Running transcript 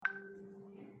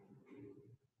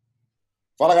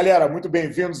Fala, galera, muito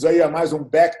bem-vindos aí a mais um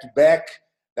Back to Back.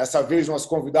 Dessa vez, nosso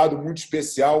convidado muito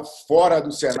especial, fora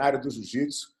do cenário do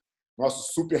jiu-jitsu,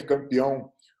 nosso super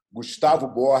campeão Gustavo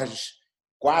Borges,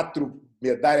 4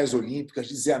 medalhas olímpicas,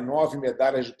 19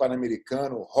 medalhas de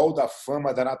Pan-Americano, Hall da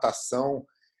Fama da natação,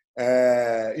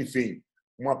 enfim,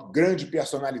 uma grande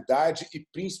personalidade e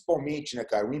principalmente, né,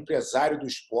 cara, um empresário do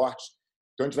esporte.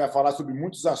 Então, a gente vai falar sobre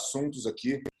muitos assuntos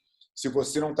aqui. Se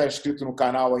você não está inscrito no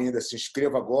canal ainda, se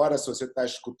inscreva agora. Se você está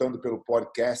escutando pelo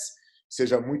podcast,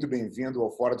 seja muito bem-vindo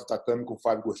ao Fora do Tatame com o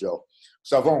Fábio Gurgel.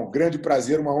 Gustavão, grande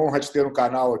prazer, uma honra te ter no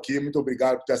canal aqui. Muito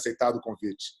obrigado por ter aceitado o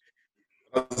convite.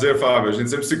 Prazer, Fábio. A gente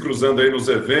sempre se cruzando aí nos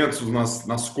eventos,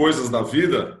 nas coisas da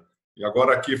vida. E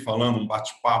agora aqui falando um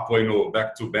bate-papo aí no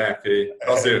Back to Back. Aí.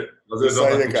 Prazer. Prazer Isso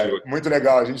aí, estar cara. contigo. Muito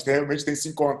legal. A gente realmente tem se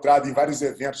encontrado em vários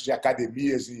eventos de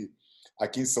academias e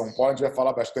aqui em São Paulo. A gente vai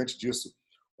falar bastante disso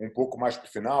um pouco mais para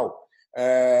o final.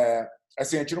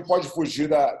 Assim, a gente não pode fugir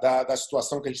da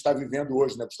situação que a gente está vivendo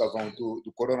hoje, né, Gustavão?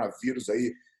 Do coronavírus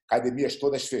aí, academias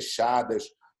todas fechadas.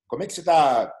 Como é que você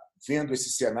está vendo esse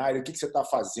cenário? O que você está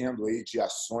fazendo aí de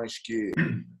ações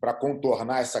para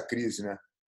contornar essa crise, né?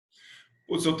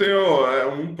 Putz, eu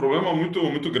tenho um problema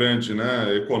muito grande,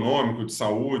 né? Econômico, de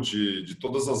saúde, de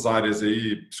todas as áreas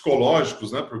aí,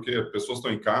 psicológicos, né? Porque pessoas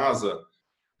estão em casa.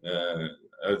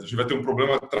 A gente vai ter um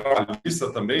problema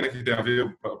trabalhista também, né, que tem a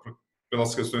ver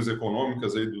pelas questões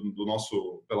econômicas aí do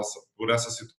nosso por essa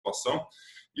situação.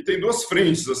 E tem duas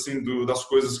frentes assim das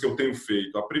coisas que eu tenho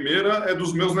feito. A primeira é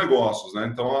dos meus negócios, né?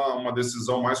 Então há uma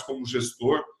decisão mais como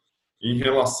gestor em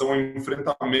relação ao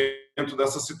enfrentamento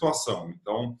dessa situação.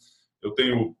 Então eu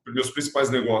tenho meus principais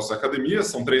negócios, academias,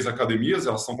 são 3 academias,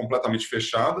 elas são completamente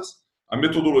fechadas. A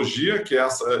metodologia, que é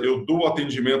essa, eu dou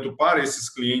atendimento para esses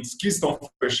clientes que estão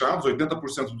fechados,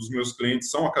 80% dos meus clientes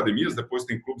são academias, depois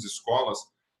tem clubes, escolas,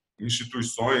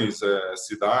 instituições,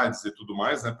 cidades e tudo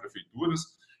mais, né, prefeituras.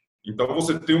 Então,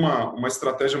 você tem uma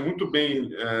estratégia muito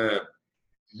bem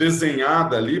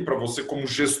desenhada ali para você, como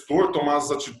gestor, tomar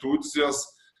as atitudes e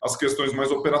as questões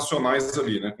mais operacionais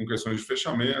ali, né, com questões de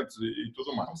fechamentos e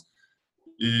tudo mais.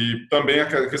 E também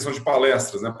a questão de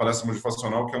palestras, né? Palestra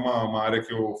motivacional, que é uma área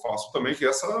que eu faço também, que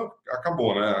essa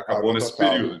acabou, né? Acabou nesse total,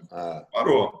 período. né?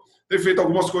 Parou. Tem feito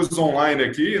algumas coisas online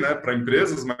aqui, né? Para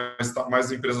empresas,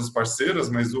 mais empresas parceiras,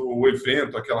 mas o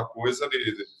evento, aquela coisa,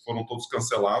 foram todos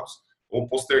cancelados ou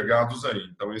postergados aí.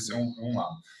 Então, esse é um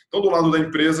lado. Então, do lado da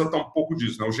empresa, está um pouco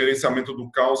disso, né? O gerenciamento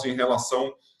do caos em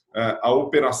relação à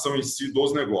operação em si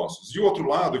dos negócios. E o outro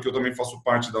lado, que eu também faço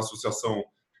parte da associação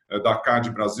da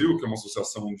CAD Brasil, que é uma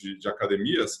associação de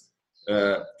academias,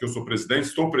 que eu sou presidente,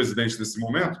 estou presidente nesse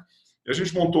momento, e a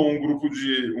gente montou um grupo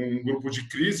de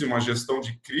crise, uma gestão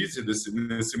de crise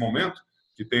nesse momento,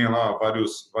 que tem lá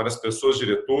várias pessoas,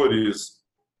 diretores,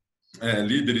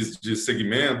 líderes de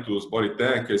segmentos,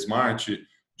 Bodytech, Smart,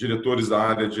 diretores da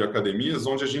área de academias,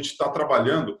 onde a gente está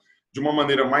trabalhando de uma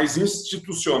maneira mais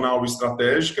institucional e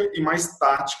estratégica e mais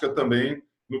tática também,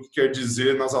 no que quer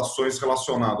dizer nas ações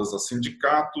relacionadas a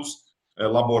sindicatos,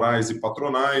 laborais e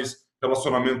patronais,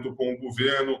 relacionamento com o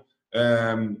governo,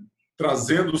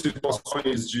 trazendo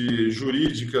situações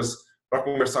jurídicas para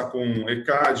conversar com o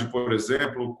ECAD, por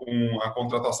exemplo, com a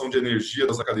contratação de energia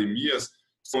das academias,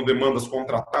 são demandas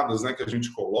contratadas, né, que a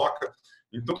gente coloca.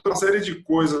 Então, tem uma série de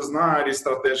coisas na área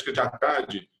estratégica de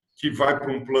ACAD que vai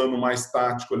para um plano mais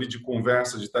tático ali de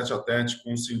conversa, de tete-a-tete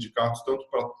com os sindicatos, tanto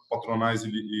patronais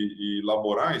e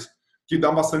laborais, que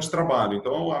dá bastante trabalho.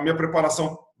 Então, a minha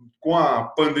preparação com a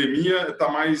pandemia está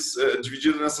mais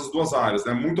dividida nessas duas áreas,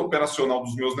 né? Muito operacional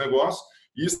dos meus negócios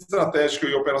e estratégico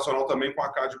e operacional também com a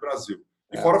CAD Brasil.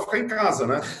 E fora ficar em casa,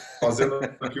 né? Fazendo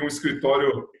aqui um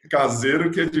escritório caseiro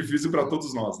que é difícil para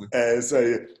todos nós, né? É isso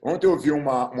aí. Ontem eu vi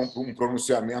um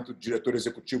pronunciamento do diretor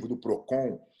executivo do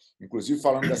Procon, inclusive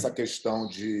falando dessa questão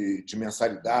de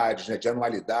mensalidades, né, de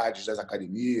anualidades das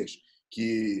academias,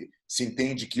 que se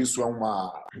entende que isso é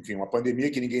uma pandemia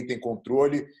que ninguém tem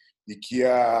controle e que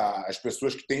as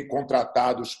pessoas que têm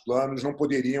contratado os planos não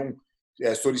poderiam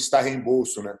solicitar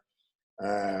reembolso, né?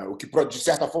 O que, de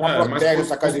certa forma, protege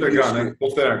as academias. Né?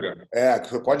 Posterga.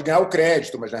 Você pode ganhar o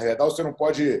crédito, mas, na realidade, você não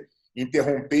pode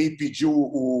interromper e pedir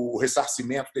o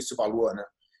ressarcimento desse valor, né?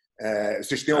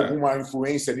 Vocês têm alguma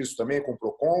influência nisso também com o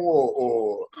PROCON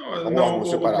ou não,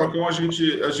 o PROCON a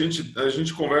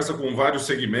gente conversa com vários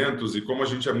segmentos e como a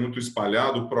gente é muito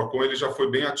espalhado, o PROCON ele já foi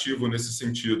bem ativo nesse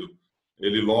sentido.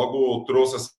 Ele logo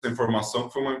trouxe essa informação,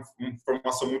 que foi uma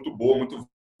informação muito boa, muito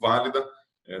válida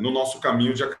no nosso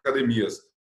caminho de academias.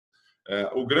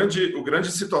 O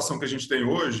grande situação que a gente tem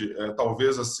hoje é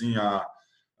talvez assim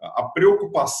a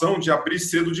preocupação de abrir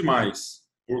cedo demais.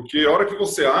 Porque a hora que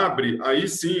você abre, aí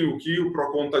sim, o que o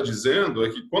Procon está dizendo é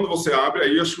que quando você abre,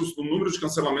 aí acho que o número de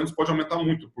cancelamentos pode aumentar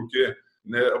muito, porque,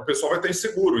 né, o pessoal vai estar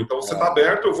inseguro. Então, você está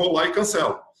aberto, eu vou lá e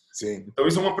cancelo. Sim. Então,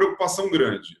 isso é uma preocupação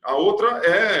grande. A outra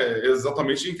é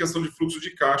exatamente em questão de fluxo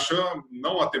de caixa,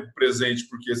 não a tempo presente,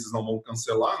 porque esses não vão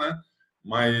cancelar, né?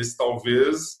 Mas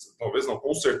talvez não,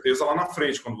 com certeza lá na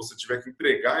frente, quando você tiver que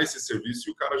entregar esse serviço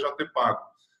e o cara já ter pago,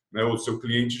 né? O seu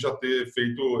cliente já ter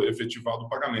efetivado o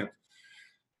pagamento.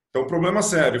 Então, problema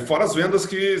sério. Fora as vendas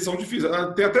que são difíceis.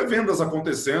 Tem até vendas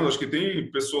acontecendo, acho que tem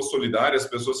pessoas solidárias,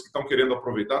 pessoas que estão querendo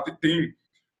aproveitar,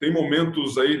 tem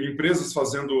momentos aí, empresas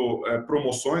fazendo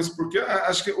promoções, porque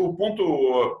acho que o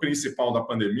ponto principal da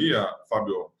pandemia,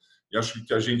 Fábio, e acho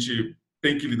que a gente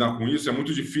tem que lidar com isso, é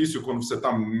muito difícil quando você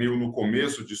está meio no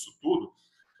começo disso tudo,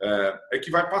 é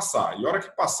que vai passar. E a hora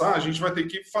que passar, a gente vai ter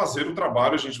que fazer o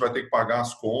trabalho, a gente vai ter que pagar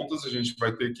as contas, a gente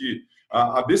vai ter que...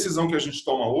 A decisão que a gente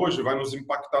toma hoje vai nos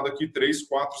impactar daqui 3,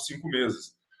 4, 5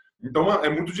 meses. Então, é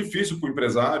muito difícil para o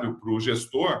empresário, para o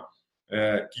gestor,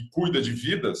 que cuida de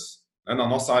vidas, né? Na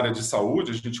nossa área de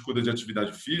saúde, a gente cuida de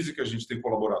atividade física, a gente tem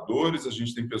colaboradores, a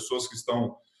gente tem pessoas que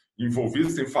estão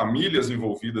envolvidas, tem famílias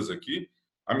envolvidas aqui.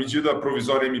 A medida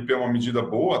provisória MP é uma medida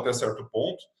boa até certo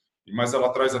ponto, mas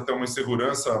ela traz até uma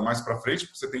insegurança mais para frente,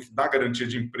 porque você tem que dar garantia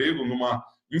de emprego numa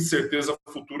incerteza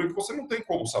futura que você não tem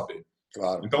como saber.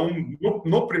 Claro. Então,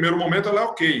 no primeiro momento, ela é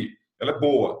ok, ela é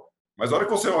boa. Mas a hora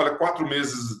que você olha 4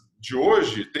 meses de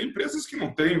hoje, tem empresas que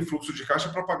não têm fluxo de caixa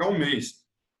para pagar um mês.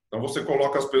 Então, você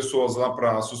coloca as pessoas lá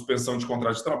para suspensão de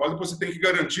contrato de trabalho, depois você tem que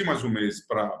garantir mais um mês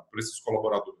para esses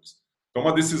colaboradores. Então,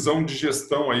 uma decisão de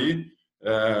gestão aí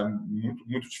muito,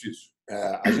 muito difícil.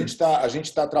 A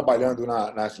gente tá trabalhando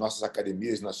nas nossas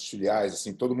academias, nas nossas filiais,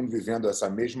 assim, todo mundo vivendo essa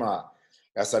mesma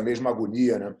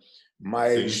agonia, né?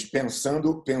 Mas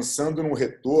pensando no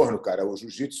retorno, cara, o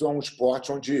jiu-jitsu é um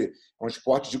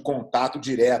esporte de contato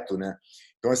direto, né?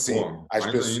 Então, assim,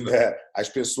 as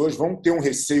pessoas vão ter um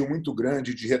receio muito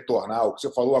grande de retornar. O que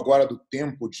você falou agora do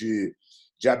tempo de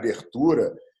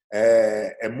abertura,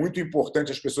 é muito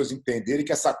importante as pessoas entenderem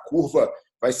que essa curva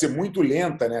vai ser muito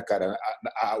lenta, né, cara?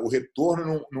 O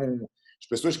retorno, as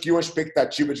pessoas criam a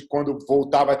expectativa de quando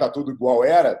voltar vai estar tudo igual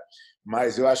era,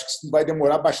 mas eu acho que isso vai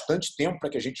demorar bastante tempo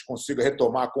para que a gente consiga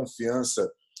retomar a confiança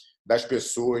das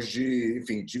pessoas de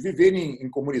viverem em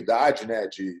comunidade, né?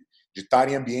 De estar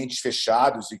em ambientes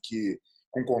fechados e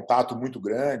com contato muito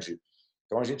grande.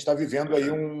 Então, a gente está vivendo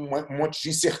aí um monte de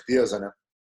incerteza, né?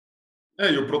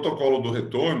 E o protocolo do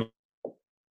retorno,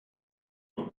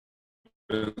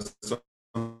 pensando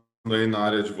aí na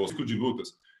área de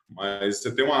lutas, mas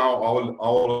você tem uma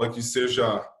aula que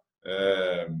seja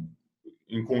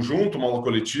em conjunto, uma aula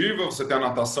coletiva, você tem a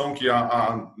natação que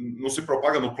não se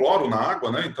propaga no cloro, na água,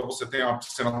 né? Então você tem a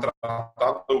piscina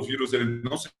tratada, o vírus ele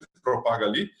não se propaga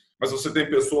ali, mas você tem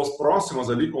pessoas próximas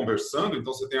ali conversando,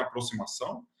 então você tem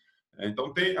aproximação.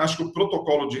 Então acho que o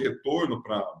protocolo de retorno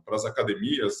para as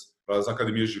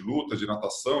academias de luta, de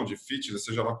natação, de fitness,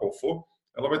 seja lá qual for,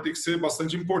 ela vai ter que ser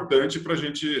bastante importante para a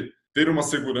gente ter uma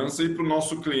segurança e para o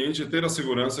nosso cliente ter a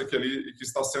segurança que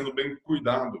está sendo bem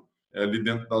cuidado ali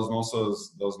dentro das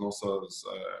nossas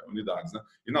unidades, né?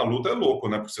 E na luta é louco,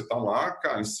 né? Porque você tá lá,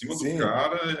 cara, em cima do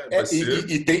cara, vai ser...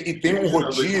 E tem um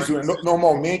rodízio.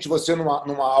 Normalmente, você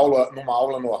numa aula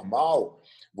normal,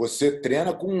 você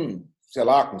treina com, sei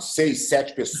lá, com 6,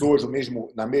 7 pessoas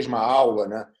na mesma aula,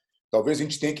 né? Talvez a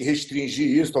gente tenha que restringir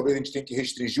isso, talvez a gente tenha que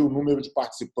restringir o número de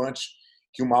participantes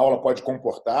que uma aula pode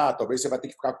comportar, talvez você vai ter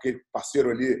que ficar com aquele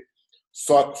parceiro ali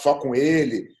só com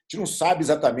ele. A gente não sabe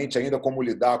exatamente ainda como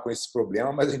lidar com esse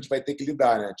problema, mas a gente vai ter que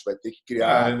lidar, né? A gente vai ter que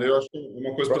criar eu acho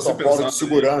uma coisa para você protocolo pensar de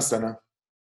segurança, né?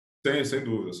 Sem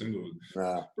dúvida.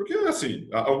 Porque, assim,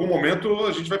 a algum momento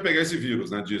a gente vai pegar esse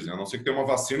vírus, né? Dizem, a não ser que tenha uma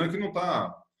vacina que não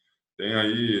está... Tem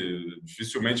aí,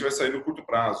 dificilmente vai sair no curto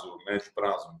prazo, médio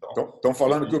prazo. Então, estão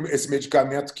falando que esse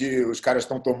medicamento que os caras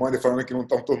estão tomando e falando que não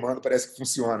estão tomando parece que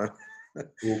funciona.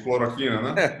 O cloroquina,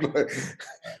 né?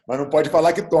 Mas não pode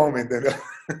falar que toma, entendeu?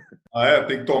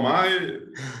 Tem que tomar e...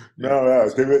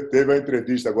 Não, teve uma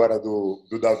entrevista agora do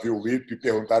Davi Wip,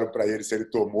 perguntaram para ele se ele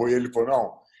tomou e ele falou,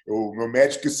 não, o meu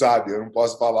médico que sabe, eu não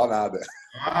posso falar nada.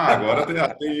 Agora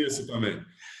tem isso também.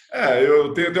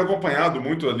 Eu tenho acompanhado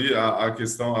muito ali a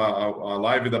questão, a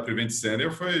live da Prevent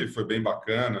Senior foi bem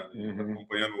bacana,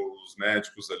 acompanhando os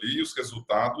médicos ali, e os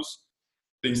resultados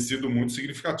têm sido muito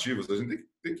significativos. A gente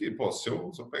tem que se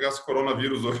eu pegasse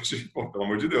coronavírus hoje, pelo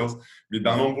amor de Deus, me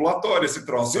dá no ambulatório esse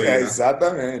troço aí, né?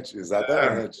 Exatamente.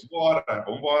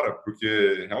 Vamos embora,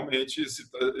 porque realmente,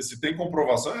 se tem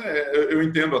comprovação, eu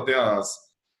entendo até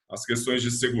as questões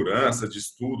de segurança, de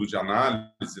estudo, de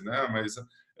análise, né? Mas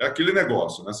é aquele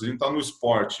negócio, né? Se a gente está no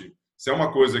esporte, se é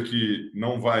uma coisa que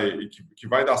não vai, que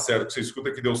vai dar certo, que você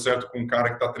escuta que deu certo com um cara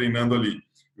que está treinando ali,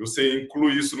 e você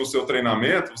inclui isso no seu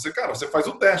treinamento, você faz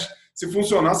o teste. Se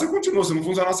funcionar, você continua. Se não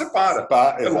funcionar, você para.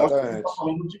 É lógico que a gente está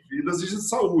falando de vidas e de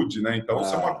saúde, né? Então,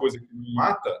 se é uma coisa que não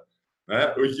mata,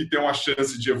 né? E que tem uma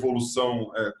chance de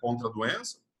evolução contra a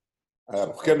doença.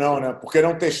 Por que não, né? Por que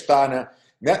não testar, né?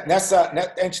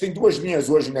 A gente tem duas linhas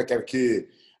hoje, né?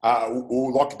 O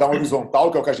lockdown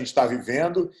horizontal, que é o que a gente está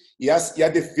vivendo, e a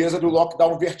defesa do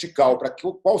lockdown vertical. Para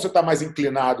qual você está mais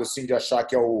inclinado assim, de achar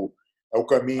que é o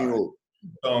caminho?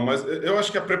 Então, mas eu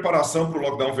acho que a preparação para o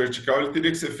lockdown vertical ele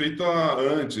teria que ser feita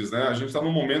antes, né? A gente está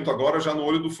no momento agora já no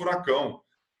olho do furacão.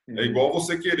 É igual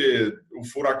você querer o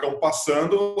furacão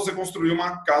passando, você construir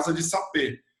uma casa de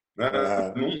sapê,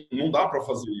 né? Não dá para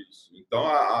fazer isso. Então,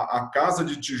 a casa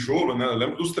de tijolo, né? Eu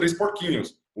lembro dos três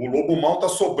porquinhos. O lobo mau está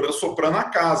soprando a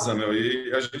casa, né?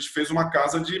 E a gente fez uma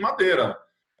casa de madeira.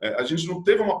 A gente não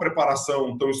teve uma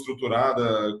preparação tão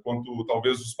estruturada quanto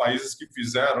talvez os países que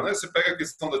fizeram, né? Você pega a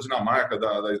questão da Dinamarca,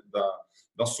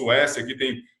 da Suécia, que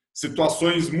tem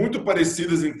situações muito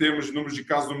parecidas em termos de número de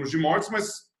casos, número de mortes,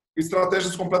 mas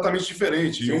estratégias completamente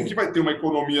diferentes. Sim. E um que vai ter uma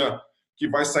economia que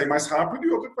vai sair mais rápido e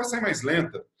outro que vai sair mais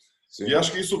lenta. Sim. E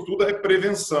acho que isso tudo é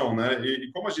prevenção, né?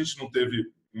 E como a gente não teve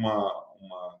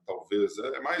talvez,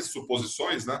 mais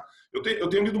suposições, né? Eu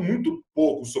tenho lido muito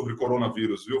pouco sobre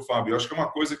coronavírus, viu, Fábio? Eu acho que é uma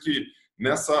coisa que,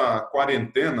 nessa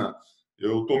quarentena,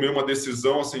 eu tomei uma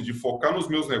decisão, assim, de focar nos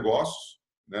meus negócios,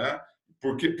 né?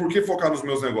 Por que focar nos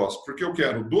meus negócios? Porque eu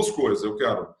quero duas coisas. Eu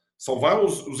quero salvar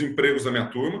os empregos da minha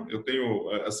turma. Eu tenho,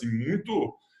 assim,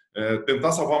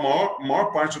 tentar salvar a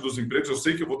maior parte dos empregos. Eu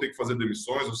sei que eu vou ter que fazer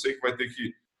demissões, eu sei que vai ter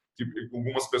que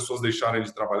algumas pessoas deixarem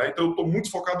de trabalhar. Então, eu estou muito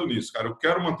focado nisso, cara. Eu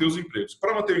quero manter os empregos.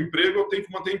 Para manter o emprego, eu tenho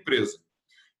que manter a empresa.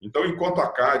 Então, enquanto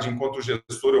ACAD, enquanto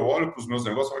gestor, eu olho para os meus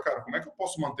negócios e falo, cara, como é que eu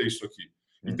posso manter isso aqui?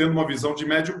 E tendo uma visão de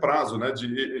médio prazo, né?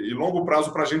 E longo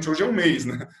prazo para a gente hoje é um mês,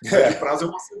 né? Médio prazo é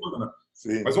uma semana.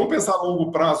 Sim. Mas vamos pensar a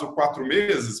longo prazo, 4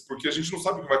 meses, porque a gente não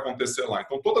sabe o que vai acontecer lá.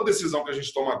 Então, toda decisão que a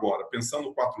gente toma agora,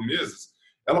 pensando 4 meses,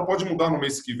 ela pode mudar no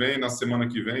mês que vem, na semana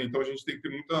que vem. Então, a gente tem que ter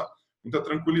muita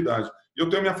tranquilidade. E eu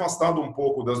tenho me afastado um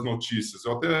pouco das notícias.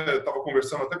 Eu até estava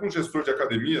conversando até com um gestor de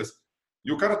academias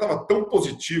e o cara estava tão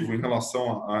positivo em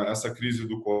relação a essa crise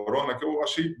do corona que eu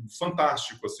achei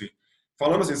fantástico, assim.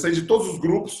 Falando assim, sair de todos os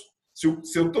grupos. Se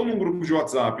eu estou num grupo de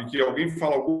WhatsApp que alguém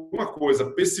fala alguma coisa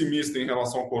pessimista em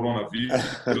relação ao coronavírus,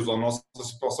 a nossa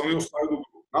situação, eu saio do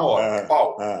grupo. Na hora,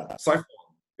 pau, sai fora.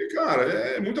 E, cara,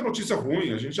 é muita notícia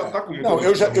ruim. A gente já está com muita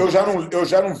notícia ruim. Eu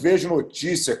já não vejo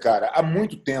notícia, cara, há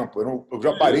muito tempo. Eu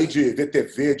já parei de ver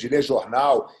TV, de ler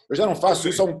jornal. Eu já não faço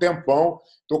isso há um tempão.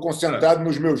 Estou concentrado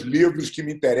nos meus livros que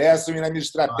me interessam e nas minhas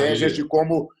estratégias de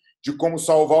como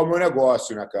salvar o meu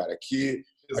negócio, né, cara? Que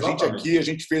a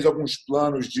gente fez alguns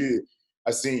planos de,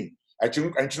 assim, a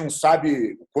gente não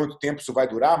sabe quanto tempo isso vai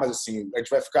durar, mas assim, a gente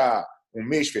vai ficar um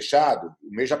mês fechado,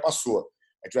 o mês já passou.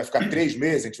 A gente vai ficar 3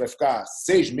 meses, a gente vai ficar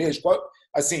 6 meses.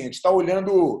 Assim, a gente está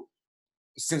olhando,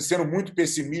 sendo muito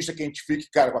pessimista, que a gente fique,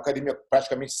 cara, com a academia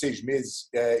praticamente 6 meses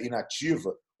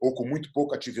inativa ou com muito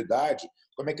pouca atividade.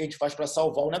 Como é que a gente faz para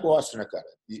salvar o negócio, né, cara?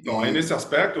 Então, aí nesse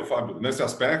aspecto, Fábio, você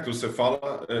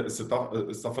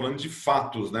está falando de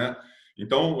fatos, né?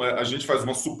 Então, a gente faz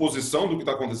uma suposição do que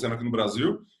está acontecendo aqui no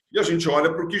Brasil e a gente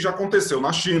olha para o que já aconteceu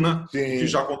na China, o que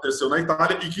já aconteceu na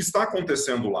Itália e que está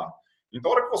acontecendo lá. Então,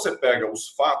 a hora que você pega os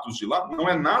fatos de lá, não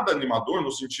é nada animador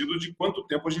no sentido de quanto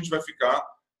tempo a gente vai ficar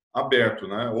aberto,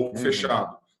 né? Ou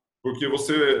fechado. Porque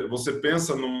você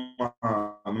pensa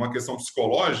numa questão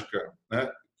psicológica, né?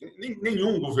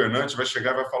 Nenhum governante vai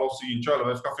chegar e vai falar o seguinte, olha,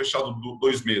 vai ficar fechado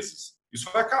 2 meses. Isso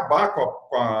vai acabar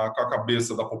com a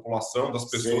cabeça da população, das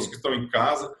pessoas que estão em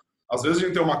casa. Às vezes a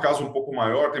gente tem uma casa um pouco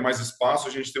maior, tem mais espaço,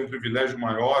 a gente tem um privilégio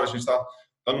maior, a gente está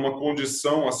numa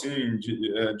condição assim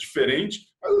diferente,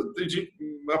 mas tem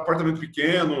apartamento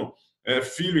pequeno,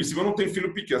 filho em cima. Eu não tenho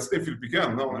filho pequeno. Você tem filho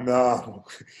pequeno? Não, né? Não.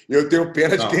 Eu tenho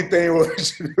pena de quem tem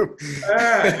hoje.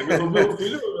 Meu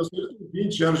filho tem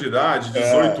 20 anos de idade,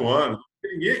 18 anos. Não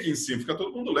tem ninguém aqui em cima. Fica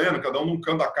todo mundo lendo, cada um num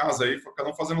canto da casa aí, cada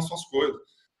um fazendo as suas coisas.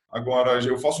 Agora,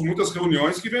 eu faço muitas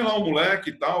reuniões que vem lá um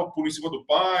moleque e tal, pula em cima do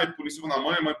pai, pula em cima da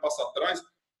mãe, a mãe passa atrás.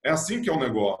 É assim que é o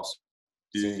negócio.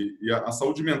 E a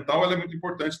saúde mental ela é muito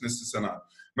importante nesse cenário.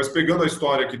 Mas pegando a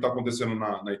história que está acontecendo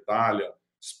na Itália,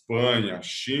 Espanha,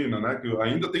 China, né, que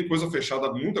ainda tem coisa fechada,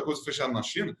 muita coisa fechada na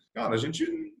China, cara, a gente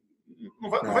não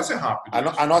vai ser rápido.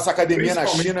 A nossa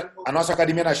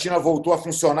academia na China voltou a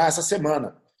funcionar essa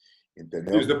semana.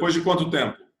 Entendeu? Isso, depois de quanto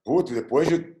tempo? Depois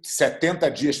de 70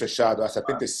 dias fechado,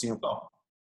 75.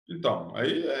 Então,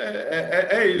 aí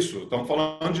é isso. Estamos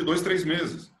falando de 2, 3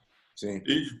 meses. Sim.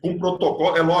 E com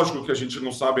protocolo, é lógico que a gente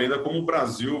não sabe ainda como o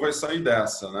Brasil vai sair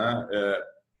dessa, né?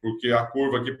 Porque a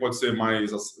curva aqui pode ser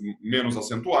menos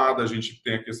acentuada, a gente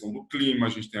tem a questão do clima, a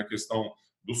gente tem a questão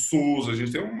do SUS, a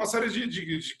gente tem uma série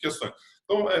de questões.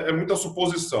 Então, é muita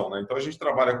suposição, né? Então, a gente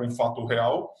trabalha com fato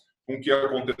real, com o que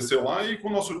aconteceu lá e com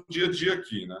o nosso dia a dia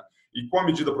aqui, né? E com a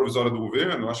medida provisória do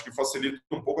governo, acho que facilita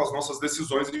um pouco as nossas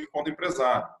decisões enquanto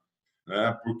empresário,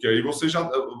 né? Porque aí você já...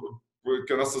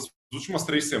 Porque nessas últimas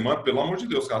 3 semanas, pelo amor de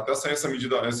Deus, cara, até sair essa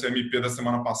medida, essa MP da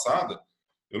semana passada,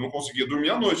 eu não conseguia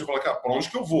dormir à noite. Eu falei, cara, para onde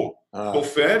que eu vou? Dou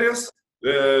férias,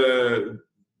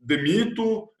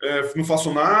 demito, não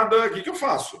faço nada, o que eu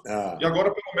faço? E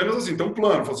agora, pelo menos assim, tem um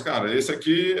plano. Eu falo assim, cara, esse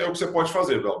aqui é o que você pode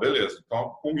fazer. Beleza.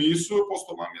 Então, com isso, eu posso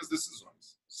tomar minhas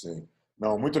decisões. Sim.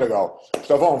 Não, muito legal.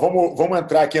 Gustavão, vamos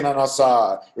entrar aqui na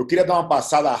nossa... Eu queria dar uma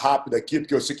passada rápida aqui,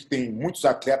 porque eu sei que tem muitos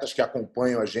atletas que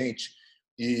acompanham a gente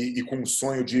e com o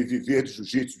sonho de viver do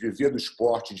jiu-jitsu, viver do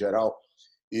esporte em geral.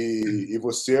 E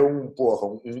você é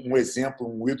um exemplo,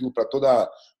 um ídolo para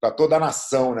toda a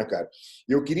nação, né, cara?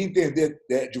 E eu queria entender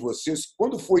de você,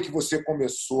 quando foi que você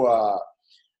começou a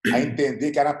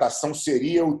entender que a natação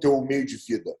seria o teu meio de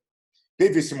vida?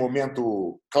 Teve esse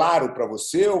momento claro para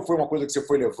você ou foi uma coisa que você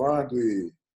foi levando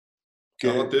e...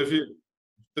 Ela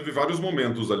teve vários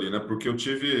momentos ali, né? Porque eu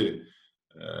tive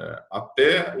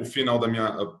até o final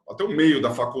até o meio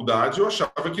da faculdade, eu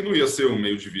achava que não ia ser um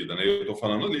meio de vida, né? Eu estou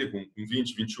falando ali com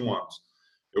 20, 21 anos.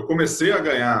 Eu comecei a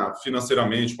ganhar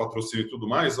financeiramente, patrocínio e tudo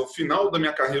mais, ao final da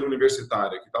minha carreira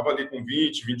universitária, que estava ali com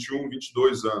 20, 21,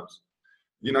 22 anos.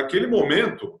 E naquele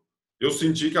momento, eu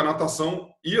senti que a natação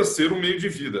ia ser um meio de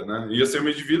vida, né? Ia ser um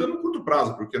meio de vida no curto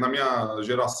prazo, porque na minha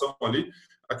geração ali,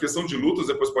 a questão de lutas,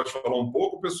 depois pode falar um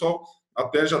pouco, o pessoal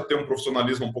até já tem um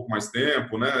profissionalismo um pouco mais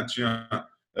tempo, né? Tinha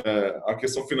a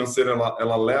questão financeira,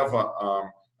 ela leva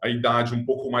a idade um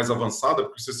pouco mais avançada,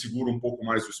 porque você segura um pouco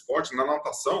mais o esporte. Na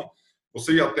natação,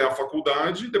 você ia até a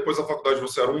faculdade, depois da faculdade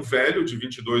você era um velho de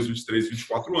 22, 23,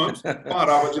 24 anos,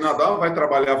 parava de nadar, vai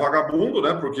trabalhar vagabundo,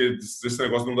 né? Porque esse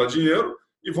negócio não dá dinheiro,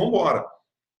 e vão embora.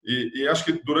 E acho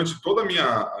que durante toda a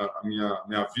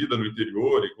minha vida no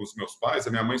interior e com os meus pais,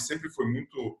 a minha mãe sempre foi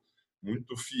muito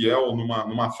fiel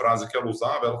numa frase que ela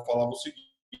usava. Ela falava o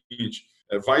seguinte: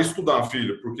 vai estudar,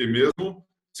 filho, porque mesmo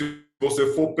se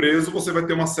você for preso, você vai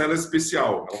ter uma cela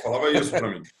especial. Ela falava isso para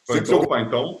mim. Falei, opa,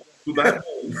 então estudar é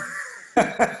bom.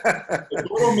 É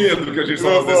pelo medo que a gente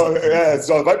estava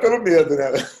só vai pelo medo, né?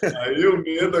 Aí o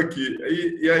medo aqui.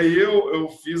 E aí eu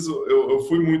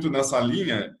fui muito nessa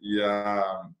linha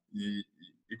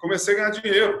e comecei a ganhar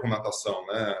dinheiro com natação,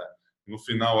 né? No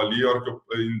final ali, a hora que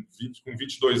com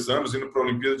 22 anos, indo para a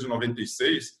Olimpíada de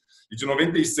 96, e de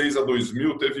 96 a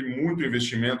 2000 teve muito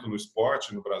investimento no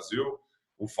esporte no Brasil.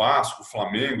 O Vasco, o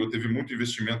Flamengo, teve muito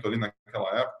investimento ali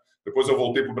naquela época. Depois eu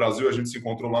voltei para o Brasil, a gente se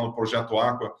encontrou lá no Projeto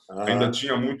Aqua, ainda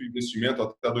tinha muito investimento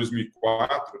até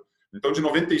 2004. Então, de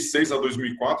 96 a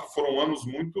 2004 foram anos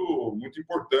muito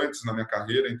importantes na minha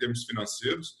carreira em termos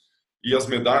financeiros, e as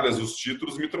medalhas, os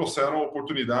títulos me trouxeram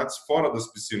oportunidades fora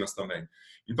das piscinas também.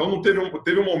 Então, não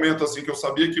teve um momento assim que eu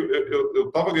sabia que eu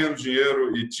estava ganhando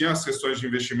dinheiro e tinha as questões de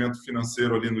investimento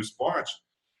financeiro ali no esporte,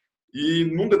 e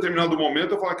num determinado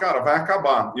momento eu falei, cara, vai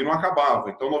acabar. E não acabava.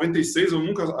 Então, em 96 eu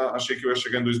nunca achei que eu ia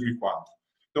chegar em 2004.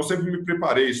 Então, sempre me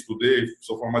preparei, estudei,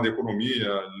 sou formado em economia,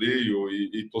 leio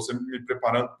e estou sempre me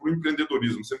preparando para o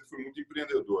empreendedorismo. Sempre fui muito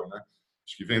empreendedor, né?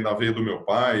 Acho que vem da veia do meu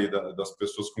pai, das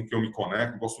pessoas com quem eu me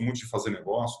conecto. Gosto muito de fazer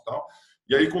negócio e tal.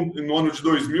 E aí, no ano de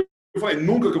 2000, eu falei,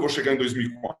 nunca que eu vou chegar em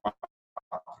 2004.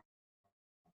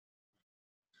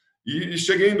 E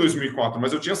cheguei em 2004,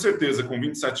 mas eu tinha certeza, com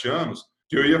 27 anos,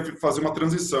 que eu ia fazer uma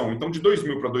transição. Então, de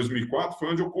 2000 para 2004 foi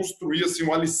onde eu construí assim,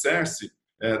 um alicerce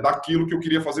daquilo que eu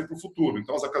queria fazer para o futuro.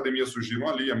 Então, as academias surgiram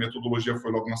ali, a metodologia foi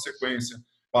logo na sequência,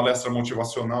 palestra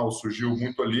motivacional surgiu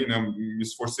muito ali, né? Me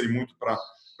esforcei muito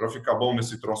para ficar bom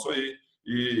nesse troço aí.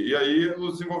 E aí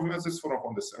os desenvolvimentos eles foram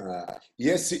acontecendo.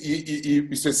 E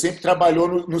você sempre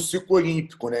trabalhou no ciclo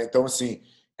olímpico, né? Então, assim,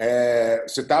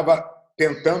 você estava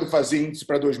tentando fazer índice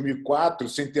para 2004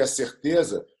 sem ter a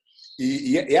certeza.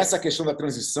 E essa questão da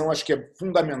transição acho que é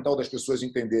fundamental das pessoas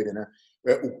entenderem, né?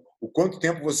 O quanto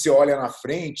tempo você olha na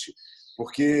frente,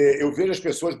 porque eu vejo as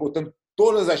pessoas botando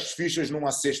todas as fichas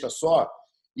numa cesta só,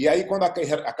 e aí quando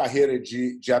a carreira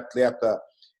de atleta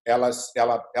ela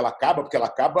acaba, porque ela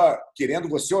acaba querendo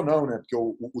você ou não, né? Porque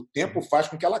o tempo faz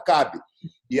com que ela acabe.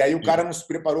 E aí o cara não se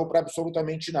preparou para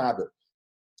absolutamente nada.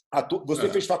 Você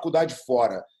fez faculdade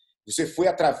fora. Você foi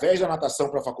através da natação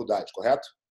para a faculdade, correto?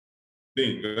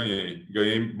 Sim,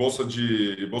 ganhei bolsa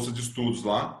de estudos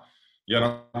lá. E a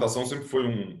natação sempre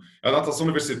foi A natação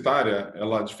universitária,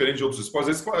 ela, diferente de outros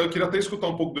esportes, eu queria até escutar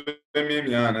um pouco do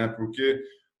MMA, né? Porque o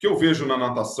que eu vejo na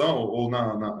natação ou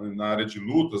na área de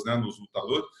lutas, né? Nos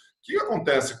lutadores, o que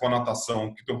acontece com a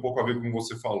natação, que tem um pouco a ver com o que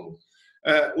você falou?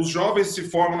 Os jovens se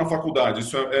formam na faculdade.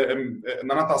 Isso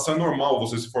na natação é normal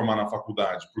você se formar na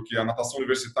faculdade, porque a natação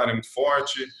universitária é muito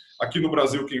forte. Aqui no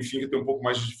Brasil, quem finca tem um pouco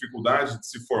mais de dificuldade de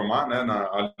se formar, né?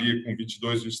 Ali com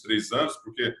 22, 23 anos,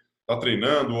 porque está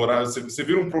treinando, o horário. Você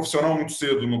vira um profissional muito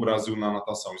cedo no Brasil na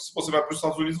natação. E se você vai para os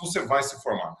Estados Unidos, você vai se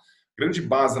formar. Grande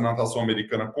base da natação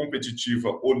americana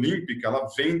competitiva olímpica, ela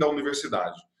vem da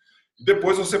universidade.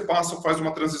 Depois você faz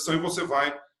uma transição e você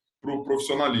vai para o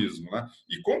profissionalismo, né?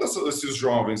 E quando esses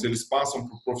jovens eles passam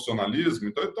para o profissionalismo,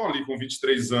 então estão ali com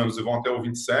 23 anos e vão até o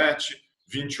 27,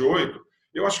 28,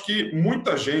 eu acho que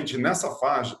muita gente nessa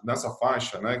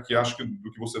faixa, né, que acho que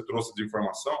do que você trouxe de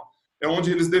informação, é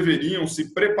onde eles deveriam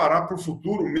se preparar para o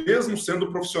futuro, mesmo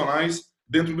sendo profissionais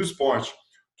dentro do esporte.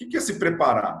 O que é se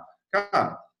preparar?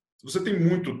 Cara, você tem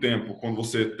muito tempo quando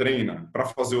você treina para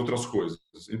fazer outras coisas.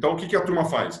 Então, o que a turma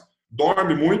faz?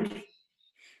 Dorme muito,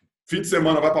 fim de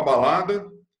semana vai para balada,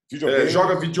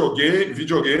 joga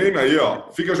videogame aí,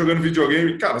 ó, fica jogando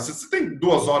videogame. Cara, se você tem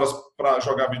 2 horas para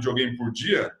jogar videogame por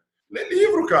dia, lê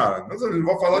livro, cara. Nós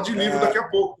vamos falar de livro daqui a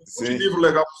pouco. De livro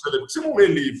legal para você ler. Por que você não lê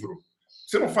livro?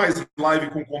 Você não faz live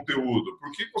com conteúdo?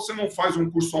 Por que você não faz um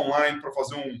curso online para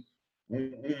fazer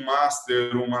um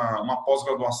master, uma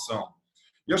pós-graduação?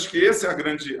 E acho que essa é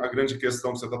a grande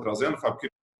questão que você está trazendo, Fábio, porque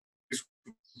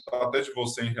até de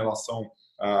você em relação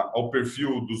ao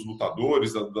perfil dos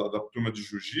lutadores, da turma de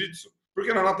jiu-jitsu,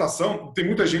 porque na natação tem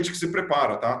muita gente que se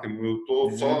prepara, tá? Eu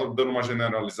estou só dando uma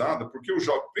generalizada, porque o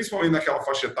jovem, principalmente naquela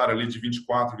faixa etária ali de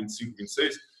 24, 25,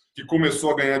 26, que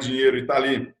começou a ganhar dinheiro e está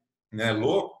ali, né,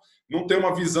 louco, não tem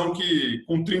uma visão que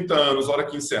com 30 anos, hora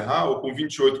que encerrar, ou com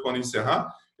 28 quando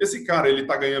encerrar, esse cara, ele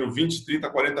está ganhando 20, 30,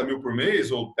 40 mil por mês,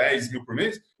 ou 10 mil por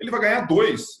mês, ele vai ganhar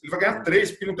 2, ele vai ganhar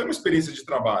 3, porque não tem uma experiência de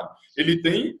trabalho. Ele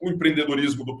tem o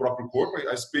empreendedorismo do próprio corpo,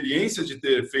 a experiência de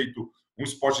ter feito um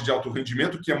esporte de alto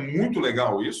rendimento, que é muito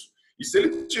legal isso, e se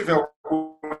ele tiver o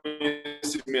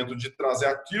conhecimento de trazer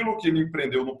aquilo que ele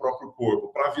empreendeu no próprio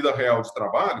corpo para a vida real de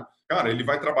trabalho, cara, ele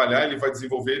vai trabalhar, ele vai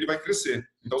desenvolver, ele vai crescer.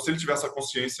 Então, se ele tiver essa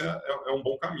consciência, é um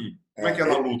bom caminho. Como é que é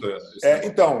na luta?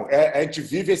 Então, a gente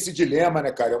vive esse dilema,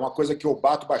 né, cara? É uma coisa que eu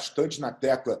bato bastante na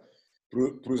tecla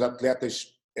para os atletas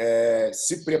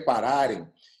se prepararem,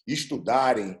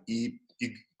 estudarem e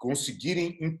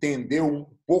conseguirem entender um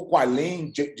pouco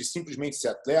além de simplesmente ser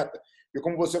atleta. E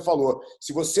como você falou,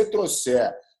 se você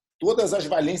trouxer todas as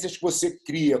valências que você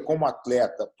cria como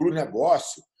atleta para o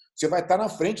negócio, você vai estar na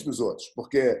frente dos outros,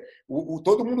 porque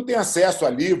todo mundo tem acesso a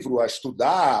livro, a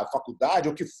estudar, a faculdade,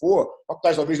 o que for.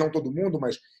 Faculdade talvez não todo mundo,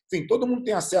 mas enfim, todo mundo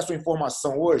tem acesso à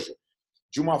informação hoje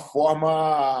de uma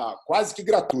forma quase que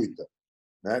gratuita,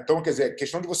 né? Então, quer dizer,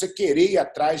 questão de você querer ir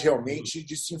atrás realmente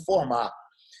de se informar.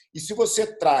 E se você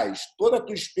traz toda a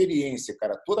tua experiência,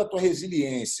 cara, toda a tua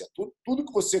resiliência, tudo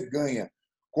que você ganha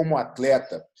como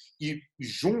atleta e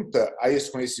junta a esse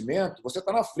conhecimento, você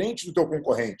está na frente do teu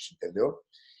concorrente, entendeu?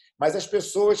 Mas as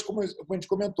pessoas, como a gente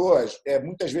comentou,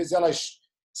 muitas vezes elas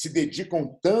se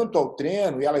dedicam tanto ao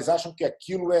treino e elas acham que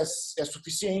aquilo é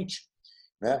suficiente,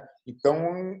 né?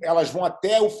 Então, elas vão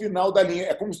até o final da linha.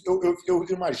 É como eu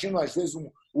imagino, às vezes,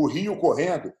 o rio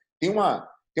correndo, tem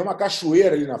uma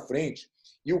cachoeira ali na frente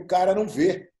e o cara não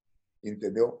vê,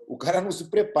 entendeu? O cara não se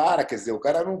prepara, quer dizer, o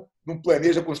cara não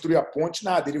planeja construir a ponte,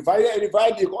 nada. Ele vai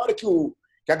ali, na hora que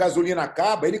a gasolina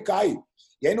acaba, ele cai.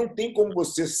 E aí não tem como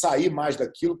você sair mais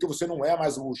daquilo, porque você não é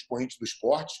mais o expoente do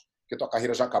esporte, porque a tua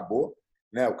carreira já acabou,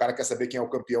 né? O cara quer saber quem é o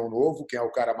campeão novo, quem é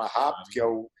o cara mais rápido, quem é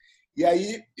o... E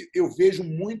aí eu vejo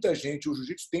muita gente, o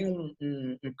jiu-jitsu tem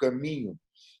um caminho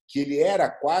que ele era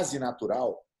quase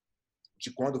natural,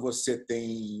 de quando você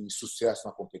tem sucesso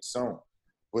na competição,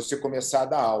 você começar a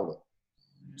dar aula.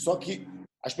 Só que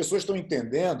as pessoas estão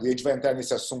entendendo, e a gente vai entrar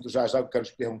nesse assunto já, eu quero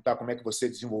te perguntar como é que você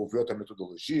desenvolveu a tua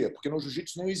metodologia, porque no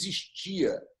jiu-jitsu não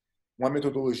existia uma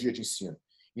metodologia de ensino.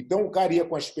 Então, o cara ia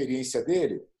com a experiência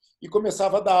dele e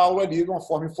começava a dar aula ali de uma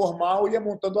forma informal, ia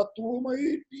montando a turma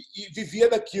e vivia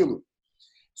daquilo.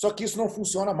 Só que isso não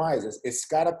funciona mais. Esse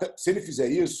cara, se ele fizer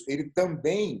isso, ele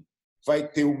também vai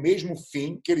ter o mesmo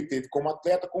fim que ele teve como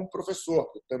atleta, como professor.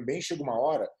 Também chega uma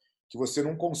hora que você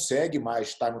não consegue mais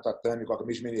estar no tatame com a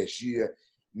mesma energia,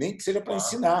 nem que seja para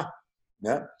ensinar,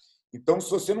 né? Então, se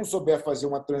você não souber fazer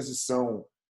uma transição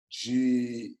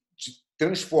de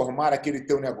transformar aquele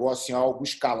teu negócio em algo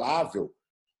escalável,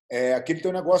 aquele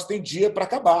teu negócio tem dia para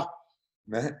acabar,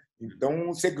 né? Então,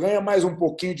 você ganha mais um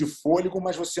pouquinho de fôlego,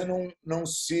 mas você não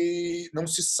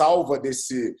se salva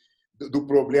do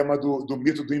problema do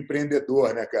mito do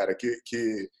empreendedor, né, cara?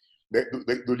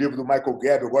 Do livro do Michael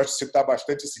Gerber, eu gosto de citar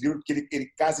bastante esse livro, porque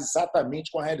ele casa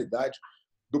exatamente com a realidade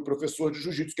do professor de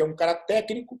jiu-jitsu, que é um cara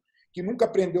técnico que nunca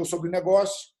aprendeu sobre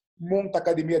negócio, monta a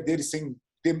academia dele sem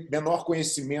ter menor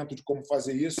conhecimento de como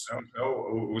fazer isso.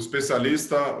 O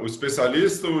especialista,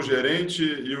 o gerente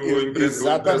e o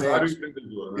empresário e o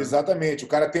empreendedor. Né? Exatamente.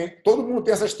 Todo mundo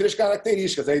tem essas 3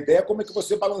 características. A ideia é como é que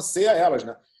você balanceia elas,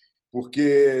 né?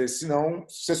 Porque senão,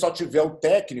 se você só tiver o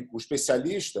técnico, o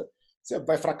especialista, você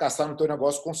vai fracassar no teu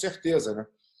negócio com certeza, né?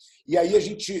 E aí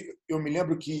eu me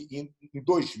lembro que em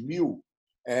 2000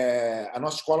 a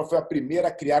nossa escola foi a primeira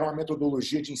a criar uma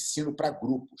metodologia de ensino para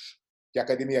grupos. Que a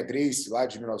Academia Gracie, lá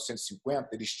de 1950,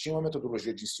 eles tinham uma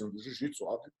metodologia de ensino do jiu-jitsu,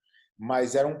 óbvio,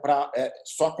 mas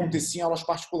só acontecia em aulas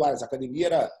particulares. A academia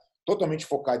era totalmente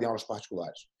focada em aulas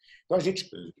particulares. Então, a gente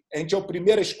é a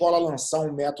primeira escola a lançar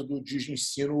um método de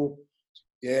ensino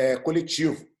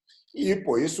coletivo. E,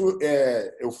 pô, isso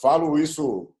eu falo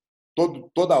isso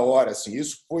toda hora. Assim,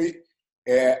 isso foi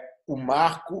o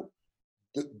marco,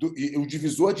 o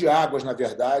divisor de águas, na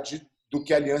verdade, do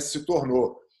que a Aliança se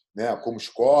tornou, né, como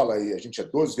escola, e a gente é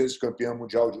 12 vezes campeão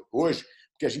mundial hoje,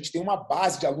 porque a gente tem uma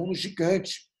base de alunos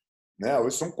gigante. Né?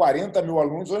 Hoje são 40 mil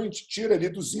alunos, a gente tira ali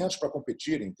 200 para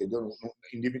competir, entendeu?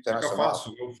 Em nível internacional.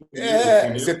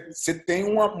 Você tem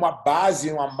uma base,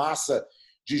 uma massa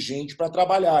de gente para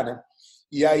trabalhar. Né?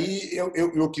 E aí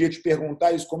eu queria te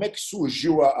perguntar isso, como é que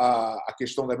surgiu a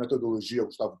questão da metodologia,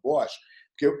 Gustavo Borges?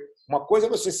 Porque uma coisa é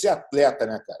você ser atleta,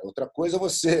 né, cara? Outra coisa é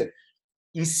você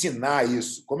ensinar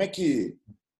isso. Como é que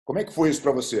foi isso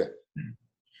para você?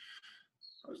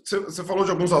 Você falou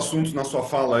de alguns assuntos na sua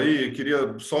fala aí.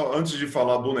 Queria só, antes de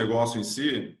falar do negócio em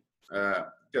si,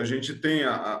 que a gente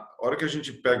tenha, a hora que a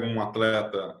gente pega um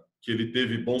atleta que ele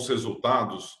teve bons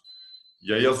resultados,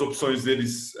 e aí as opções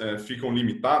deles ficam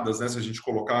limitadas, né? Se a gente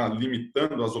colocar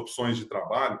limitando as opções de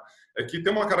trabalho, é que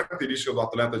tem uma característica do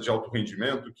atleta de alto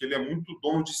rendimento que ele é muito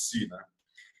dono de si, né?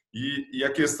 E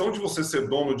a questão de você ser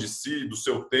dono de si, do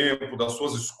seu tempo, das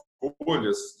suas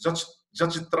escolhas, já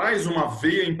te traz uma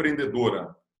veia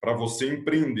empreendedora para você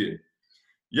empreender.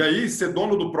 E aí, ser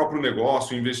dono do próprio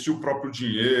negócio, investir o próprio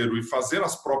dinheiro e fazer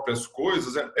as próprias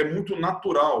coisas é muito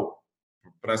natural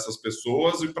para essas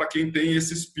pessoas e para quem tem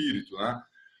esse espírito, né?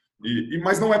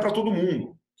 Mas não é para todo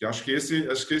mundo. Que acho que esse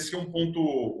é um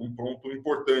ponto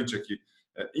importante aqui.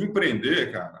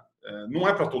 Empreender, cara, não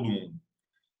é para todo mundo.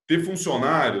 Ter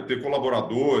funcionário, ter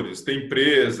colaboradores, ter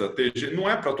empresa, não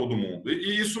é para todo mundo.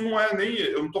 E isso não é nem...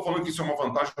 Eu não estou falando que isso é uma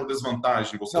vantagem ou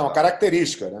desvantagem. Não, é uma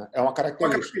característica, né? É uma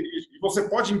característica. E você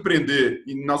pode empreender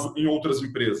em outras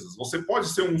empresas. Você pode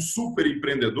ser um super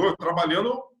empreendedor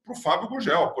trabalhando para o Fábio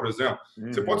Gurgel, por exemplo.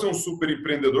 Você pode ser um super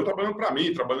empreendedor trabalhando para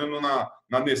mim, trabalhando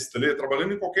na Nestlé,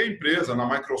 trabalhando em qualquer empresa, na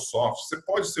Microsoft. Você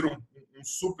pode ser um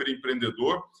super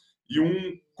empreendedor e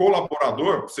um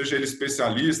colaborador, seja ele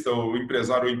especialista, ou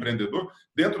empresário ou empreendedor,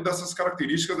 dentro dessas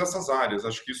características dessas áreas.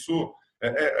 Acho que isso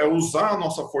é usar a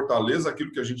nossa fortaleza,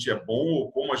 aquilo que a gente é bom,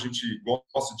 ou como a gente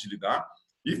gosta de lidar,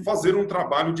 e fazer um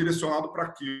trabalho direcionado para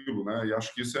aquilo, né? E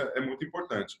acho que isso é muito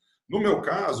importante. No meu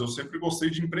caso, eu sempre gostei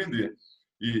de empreender.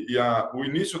 O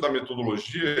início da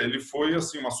metodologia, ele foi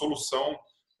assim uma solução.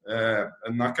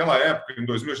 Naquela época, em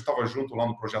 2000, a gente estava junto lá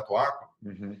no Projeto Aqua,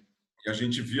 e a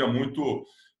gente via muito...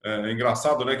 É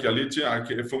engraçado, né, que ali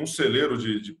foi um celeiro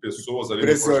de pessoas ali.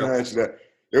 Impressionante, né?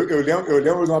 Eu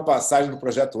lembro de uma passagem no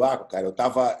Projeto Aqua, cara.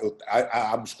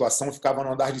 A musculação ficava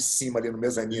no andar de cima, ali no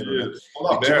mezanino. Né?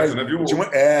 Todo aberto, né? Viu?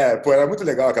 Pô, era muito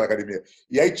legal aquela academia.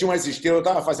 E aí tinha umas esteiras, eu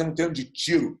estava fazendo um treino de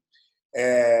tiro,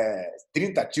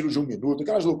 30 tiros de 1 minuto,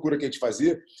 aquelas loucuras que a gente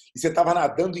fazia, e você estava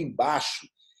nadando embaixo.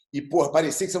 E, porra,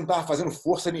 parecia que você não estava fazendo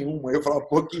força nenhuma. Eu falava,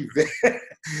 pô, que inveja.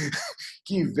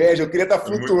 Que inveja. Eu queria estar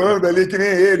flutuando ali que nem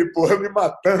ele, porra, me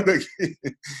matando aqui.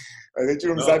 A gente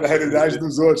não sabe a realidade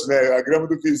dos outros, né? A grama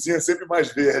do vizinho é sempre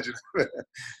mais verde.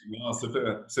 Não,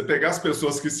 você pegar as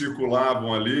pessoas que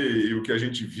circulavam ali e o que a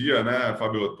gente via, né,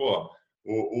 Fábio? Pô,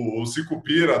 o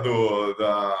Cicupira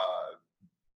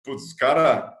os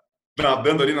caras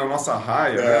nadando ali na nossa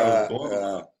raia, né? O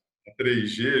dono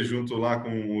 3G, junto lá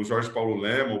com o Jorge Paulo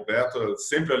Lema, o Beto,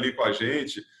 sempre ali com a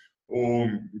gente. O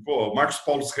Marcos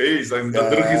Paulo Reis, ainda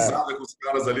dando risada com os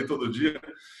caras ali todo dia.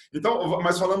 Então,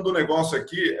 mas falando do negócio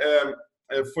aqui,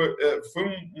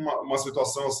 foi uma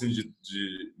situação assim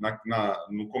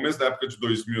no começo da época de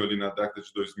 2000, ali na década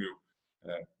de 2000,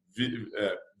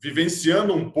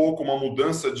 vivenciando um pouco uma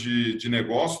mudança de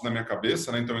negócio na minha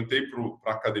cabeça, né? Então, eu entrei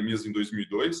para academias em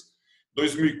 2002.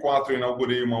 2004 eu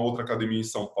inaugurei uma outra academia em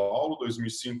São Paulo,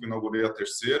 2005 inaugurei a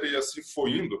terceira e assim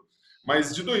foi indo.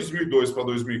 Mas de 2002 para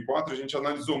 2004, a gente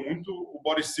analisou muito o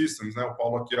Body Systems, né? O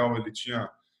Paulo Aquial, ele tinha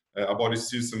a Body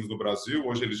Systems no Brasil,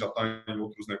 hoje ele já está em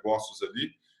outros negócios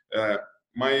ali.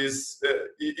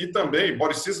 E também,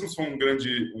 Body Systems foi uma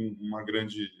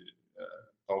grande,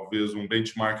 talvez um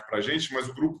benchmark para a gente, mas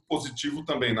o Grupo Positivo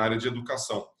também, na área de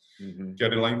educação, que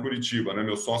era lá em Curitiba, né?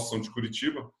 Meus sócios são de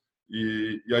Curitiba.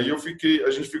 E aí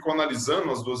a gente ficou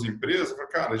analisando as duas empresas, falei,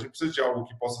 cara, a gente precisa de algo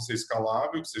que possa ser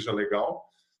escalável, que seja legal,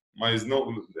 mas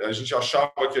não, a gente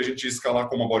achava que a gente ia escalar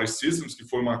como a Body Systems, que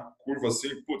foi uma curva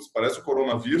assim, putz, parece o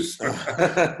coronavírus.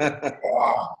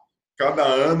 Cada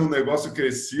ano o negócio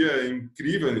crescia, é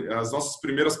incrível. As nossas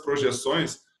primeiras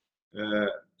projeções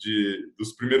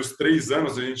dos primeiros 3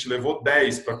 anos, a gente levou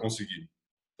 10 para conseguir.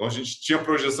 Então, a gente tinha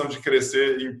projeção de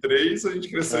crescer em 3, a gente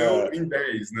cresceu em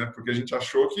 10, né? Porque a gente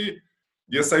achou que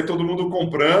ia sair todo mundo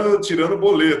comprando, tirando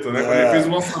boleto, né? Quando ele fez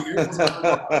o lançamento,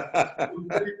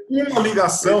 uma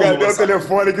ligação. Cadê o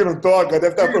telefone que não toca?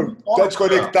 Deve estar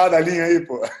desconectada a linha aí,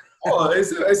 pô. Aí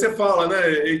você fala, né?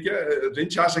 A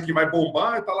gente acha que vai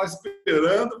bombar e tá lá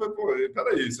esperando, mas, pô,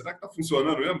 peraí, será que tá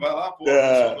funcionando mesmo? Vai lá, pô,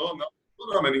 funcionou? Não,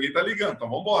 mas ninguém tá ligando, então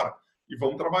vamos embora. E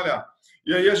vamos trabalhar.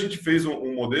 E aí a gente fez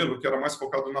um modelo que era mais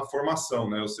focado na formação,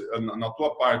 né? Na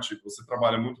tua parte, você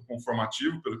trabalha muito com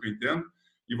formativo, pelo que eu entendo,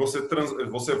 e você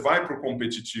vai para o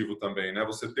competitivo também, né?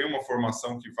 Você tem uma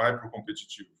formação que vai para o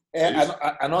competitivo.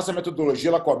 A nossa metodologia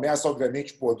ela começa,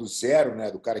 obviamente, do zero,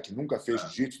 né? Do cara que nunca fez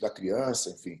jiu-jitsu, da criança,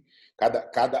 enfim.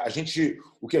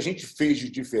 O que a gente fez de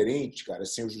diferente, cara,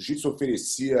 assim, o jiu-jitsu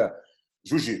oferecia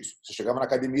jiu-jitsu. Você chegava na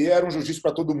academia, era um jiu-jitsu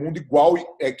para todo mundo igual,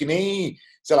 que nem,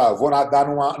 sei lá, vou nadar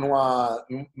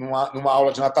numa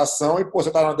aula de natação e, pô, você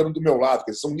está nadando do meu lado.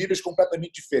 Quer dizer, são níveis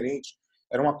completamente diferentes.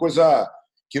 Era uma coisa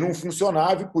que não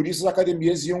funcionava e, por isso, as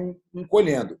academias iam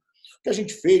encolhendo. O que a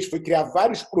gente fez foi criar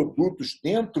vários produtos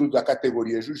dentro da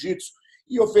categoria jiu-jitsu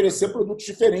e oferecer produtos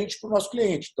diferentes para o nosso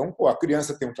cliente. Então, pô, a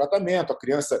criança tem um tratamento, a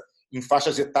criança em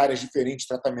faixas etárias diferentes,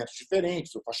 tratamentos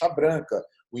diferentes, o faixa branca,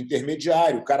 o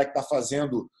intermediário, o cara que está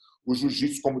fazendo o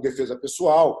jiu-jitsu como defesa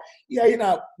pessoal. E aí,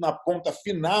 na ponta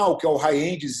final, que é o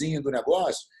high-endzinho do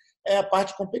negócio, é a parte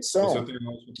de competição,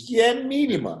 que é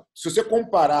mínima. Se você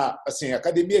comparar, assim, a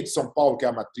Academia de São Paulo, que é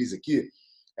a matriz aqui,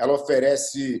 ela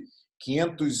oferece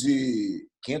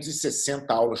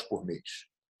 560 aulas por mês.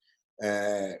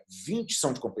 20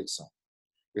 são de competição.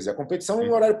 Quer dizer, a competição é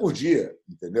um horário por dia,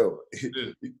 entendeu?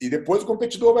 E depois o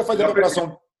competidor vai fazer a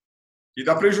operação. E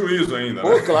dá prejuízo ainda, né?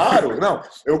 Pô, claro. Não,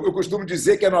 eu costumo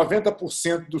dizer que é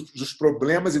 90% dos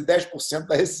problemas e 10%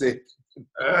 da receita.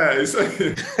 Isso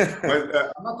aí. Mas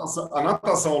a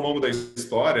natação ao longo da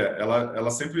história, ela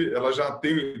sempre já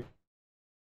tem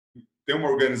uma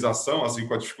organização, assim,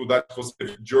 com a dificuldade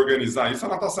de organizar isso, a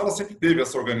natação ela sempre teve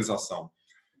essa organização.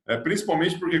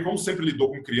 Principalmente porque, como sempre lidou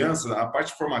com crianças, a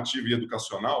parte formativa e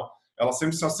educacional, ela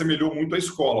sempre se assemelhou muito à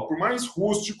escola. Por mais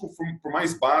rústico, por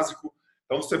mais básico.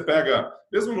 Então, você pega,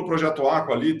 mesmo no Projeto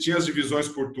Aqua ali, tinha as divisões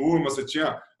por turma, você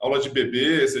tinha aula de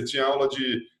bebê, você tinha aula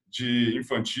de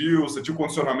infantil, você tinha o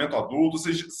condicionamento adulto,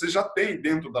 você já tem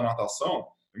dentro da natação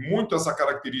muito essa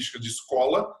característica de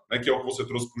escola, né, que é o que você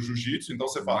trouxe para o jiu-jitsu. Então,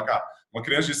 você fala, cara, uma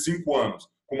criança de 5 anos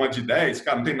com uma de 10,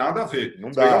 cara, não tem nada a ver. Não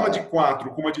dá. Pegar uma de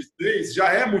 4 com uma de 6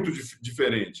 já é muito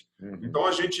diferente. Então,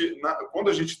 quando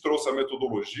a gente trouxe a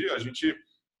metodologia, a gente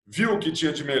viu o que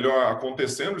tinha de melhor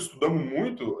acontecendo, estudamos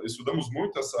muito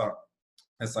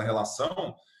essa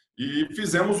relação e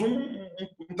fizemos um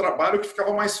trabalho que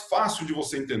ficava mais fácil de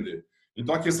você entender.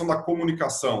 Então, a questão da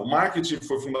comunicação, o marketing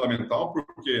foi fundamental,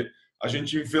 porque a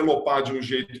gente envelopar de um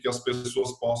jeito que as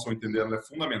pessoas possam entender, ela é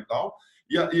fundamental.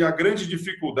 E a grande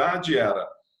dificuldade era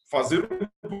fazer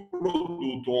um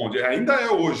produto onde, ainda é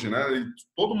hoje, né? E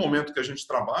todo momento que a gente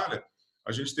trabalha,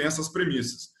 a gente tem essas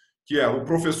premissas, que é o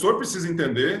professor precisa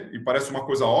entender, e parece uma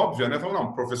coisa óbvia, né? Fala,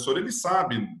 não, o professor ele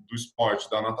sabe do esporte,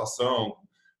 da natação,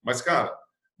 mas, cara,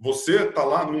 você está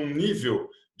lá num nível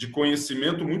de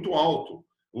conhecimento muito alto.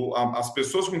 As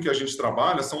pessoas com que a gente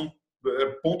trabalha são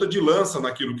ponta de lança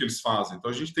naquilo que eles fazem.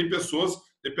 Então, a gente tem pessoas,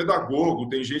 tem pedagogo,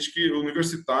 tem gente que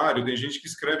universitário, tem gente que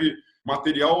escreve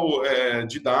material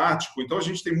didático. Então, a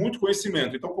gente tem muito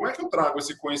conhecimento. Então, como é que eu trago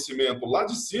esse conhecimento lá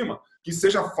de cima que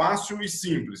seja fácil e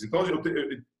simples? Então,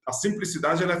 a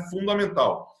simplicidade ela é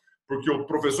fundamental, porque o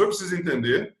professor precisa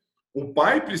entender, o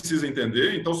pai precisa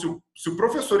entender. Então, se o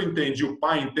professor entende e o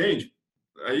pai entende,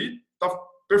 aí está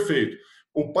perfeito.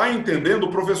 O pai entendendo,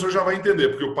 o professor já vai entender,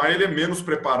 porque o pai ele é menos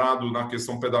preparado na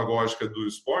questão pedagógica do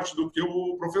esporte do que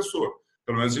o professor.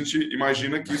 Pelo menos a gente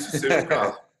imagina que isso seja o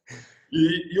caso.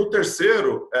 E o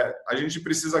terceiro, a gente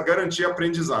precisa garantir a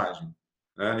aprendizagem,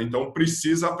 né? Então,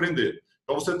 precisa aprender.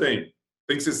 Então, você tem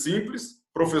que ser simples,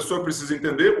 professor precisa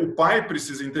entender, o pai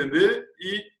precisa entender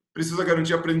e precisa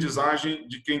garantir a aprendizagem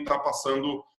de quem está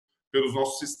passando pelos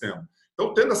nossos sistemas.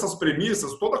 Então, tendo essas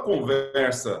premissas, toda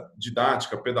conversa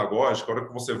didática, pedagógica, a hora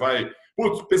que você vai...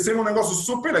 Putz, pensei num negócio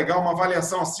super legal, uma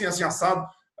avaliação assim, assim, assado.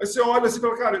 Aí você olha assim e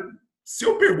fala, cara, se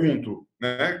eu pergunto,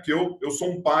 né, que eu sou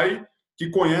um pai que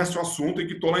conhece o assunto e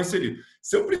que estou lá inserido.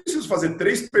 Se eu preciso fazer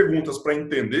 3 perguntas para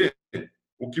entender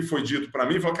o que foi dito para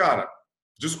mim, eu falo, cara,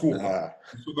 desculpa,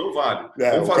 isso não vale.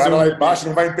 Vamos o fazer cara lá embaixo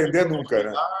não vai entender nunca,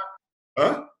 né?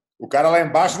 Hã? O cara lá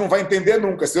embaixo não vai entender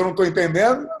nunca. Se eu não estou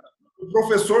entendendo... O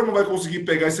professor não vai conseguir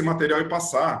pegar esse material e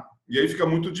passar. E aí fica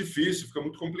muito difícil, fica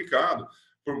muito complicado.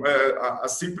 A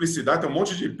simplicidade, tem um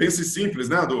monte de pense simples,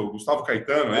 né, do Gustavo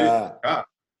Caetano aí. Cara,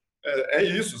 é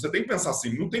isso, você tem que pensar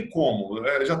assim, não tem como.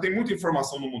 Já tem muita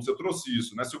informação no mundo, você trouxe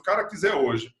isso, né? Se o cara quiser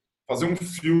hoje fazer um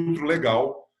filtro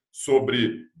legal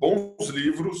sobre bons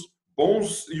livros,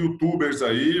 bons youtubers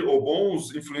aí, ou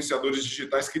bons influenciadores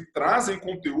digitais que trazem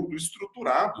conteúdo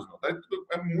estruturados, né?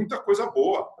 É muita coisa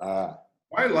boa.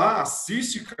 Vai lá,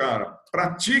 assiste, cara,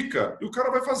 pratica e o cara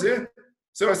vai fazer.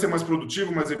 Você vai ser mais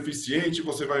produtivo, mais eficiente,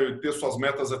 você vai ter suas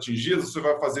metas atingidas, você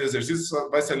vai fazer exercício, você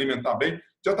vai se alimentar bem.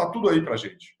 Já está tudo aí para a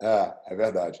gente. É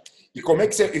verdade. E como é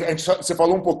que você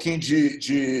falou um pouquinho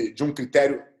de um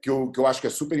critério que eu acho que é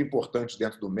super importante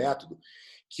dentro do método,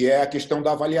 que é a questão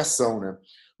da avaliação, né?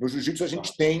 No jiu-jitsu a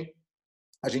gente tem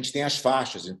as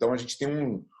faixas, então a gente tem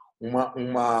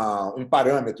um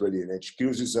parâmetro ali, né? A gente cria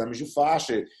os exames de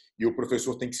faixa e o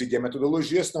professor tem que seguir a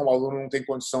metodologia, senão o aluno não tem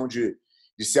condição de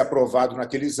ser aprovado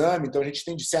naquele exame. Então a gente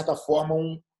tem, de certa forma,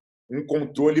 um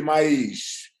controle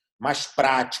mais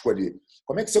prático ali.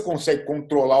 Como é que você consegue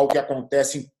controlar o que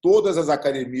acontece em todas as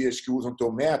academias que usam o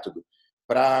teu método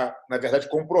para, na verdade,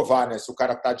 comprovar, né, se o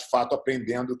cara está, de fato,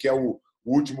 aprendendo, que é o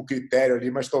último critério ali,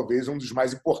 mas talvez um dos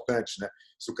mais importantes, né?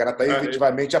 Se o cara está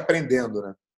efetivamente aprendendo,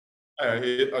 né?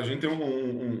 A gente tem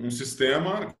um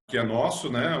sistema que é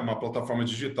nosso, né, uma plataforma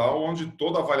digital, onde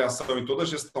toda avaliação e toda a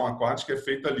gestão aquática é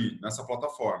feita ali, nessa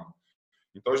plataforma.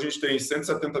 Então, a gente tem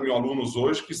 170 mil alunos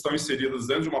hoje que estão inseridos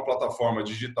dentro de uma plataforma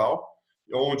digital,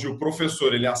 onde o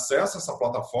professor ele acessa essa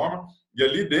plataforma e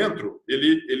ali dentro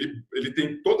ele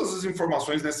tem todas as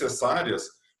informações necessárias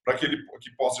para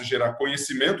que possa gerar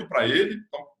conhecimento para ele,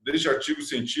 então, desde artigos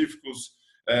científicos,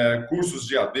 cursos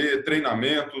de AD,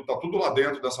 treinamento, está tudo lá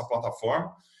dentro dessa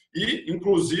plataforma e,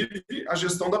 inclusive, a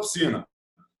gestão da piscina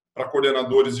para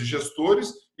coordenadores e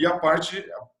gestores e a parte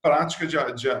prática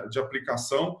de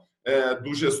aplicação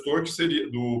do gestor,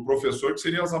 do professor, que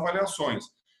seria as avaliações.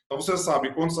 Então, você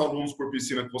sabe quantos alunos por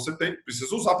piscina que você tem,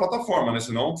 precisa usar a plataforma, né?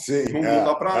 Senão não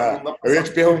dá para... Eu ia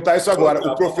te perguntar isso agora.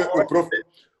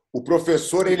 O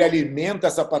professor, ele alimenta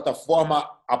essa plataforma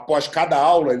após cada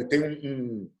aula? Ele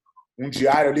tem um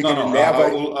diário ali que ele leva...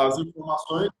 As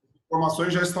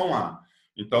informações já estão lá.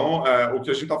 Então, o que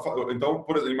a gente está falando... Então,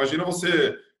 por exemplo, imagina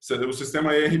o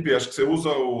sistema ERP, acho que você usa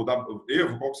o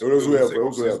Evo. Qual que você usa? Eu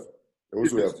uso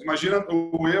o Evo. Imagina,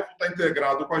 o Evo está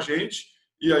integrado com a gente,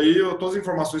 e aí todas as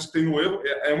informações que tem no Evo,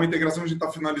 é uma integração que a gente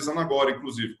está finalizando agora,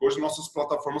 inclusive. Hoje nossas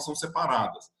plataformas são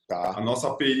separadas. A nossa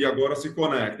API agora se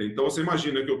conecta. Então, você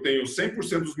imagina que eu tenho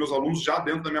 100% dos meus alunos já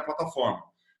dentro da minha plataforma,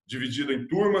 dividido em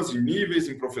turmas, em níveis,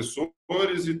 em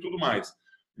professores e tudo mais.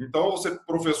 Então, você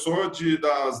professor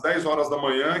das 10 horas da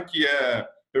manhã, que é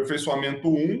aperfeiçoamento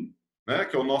 1, né,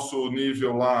 que é o nosso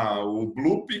nível lá, o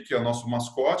Bloop, que é o nosso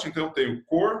mascote. Então, eu tenho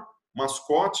cor,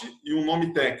 mascote e um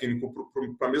nome técnico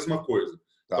para a mesma coisa.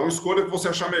 Então, escolha o que você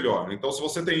achar melhor. Então, se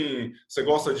você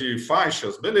gosta de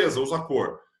faixas, beleza, usa a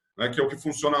cor, né, que é o que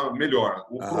funciona melhor.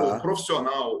 O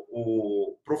profissional,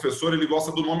 o professor, ele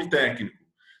gosta do nome técnico.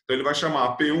 Então, ele vai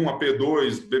chamar AP1,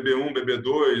 AP2, BB1,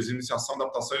 BB2, iniciação,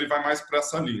 adaptação, ele vai mais para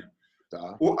essa linha.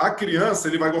 A criança,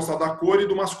 ele vai gostar da cor e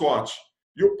do mascote.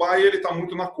 E o pai, ele está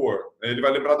muito na cor. Ele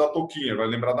vai lembrar da touquinha, vai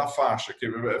lembrar da faixa, que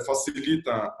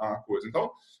facilita a coisa. Então,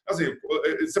 assim,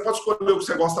 você pode escolher o que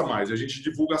você gosta mais. A gente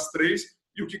divulga as 3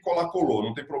 e o que colar, colou.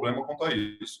 Não tem problema quanto a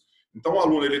isso. Então, o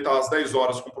aluno, ele está às 10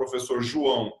 horas com o professor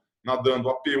João nadando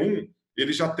a P1,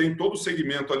 ele já tem todo o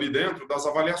segmento ali dentro das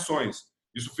avaliações.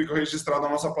 Isso fica registrado na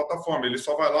nossa plataforma. Ele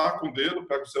só vai lá com o dedo,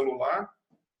 pega o celular,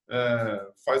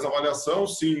 faz a avaliação,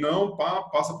 sim, não,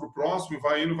 passa para o próximo,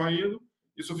 vai indo.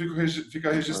 Isso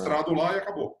fica registrado lá e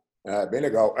acabou. Bem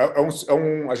legal.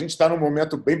 A gente está num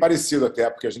momento bem parecido até,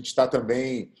 porque a gente está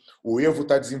também... O Evo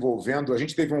está desenvolvendo... A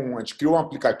gente criou um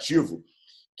aplicativo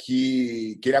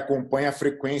que ele acompanha a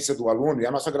frequência do aluno, e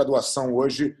a nossa graduação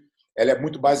hoje ela é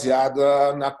muito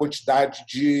baseada na quantidade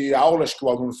de aulas que o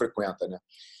aluno frequenta, né?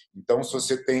 Então, se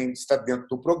você está dentro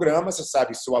do programa, você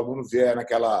sabe, se o aluno vier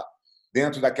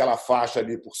dentro daquela faixa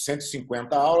ali por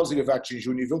 150 aulas, ele vai atingir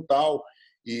o nível tal.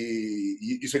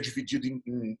 e isso é dividido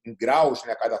em graus,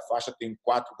 né? Cada faixa tem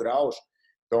 4 graus.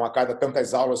 Então, a cada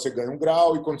tantas aulas você ganha 1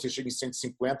 grau e quando você chega em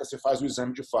 150, você faz o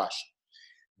exame de faixa,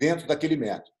 dentro daquele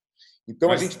método. Então,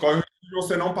 Mas corre o risco de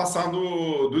você não passar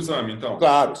do exame, então.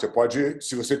 Claro, você pode,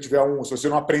 se você tiver se você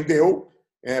não aprendeu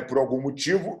por algum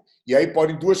motivo, e aí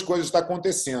podem 2 coisas estar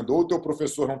acontecendo. Ou o teu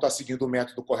professor não está seguindo o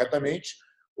método corretamente,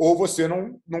 ou você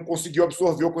não conseguiu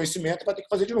absorver o conhecimento e vai ter que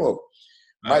fazer de novo.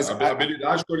 Mas a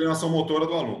habilidade de coordenação motora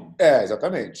do aluno.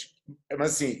 Exatamente.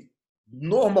 Mas, assim,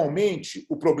 normalmente,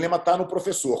 o problema está no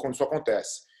professor, quando isso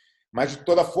acontece. Mas, de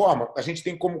toda forma, a gente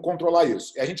tem como controlar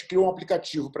isso. A gente criou um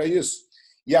aplicativo para isso,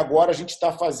 e agora a gente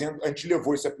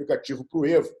levou esse aplicativo para o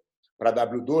Evo, para a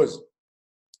W12,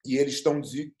 e eles estão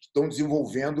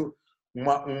desenvolvendo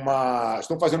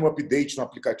estão fazendo um update no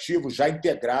aplicativo já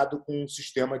integrado com um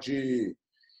sistema de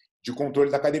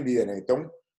controle da academia, né? Então,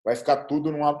 vai ficar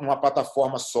tudo numa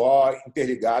plataforma só,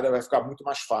 interligada, vai ficar muito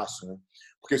mais fácil, né?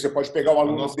 Porque você pode pegar um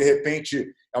aluno que, de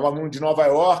repente, é um aluno de Nova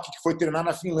York que foi treinar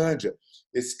na Finlândia.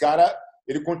 Esse cara,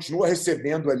 ele continua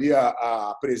recebendo ali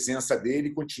a presença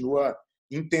dele, continua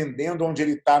entendendo onde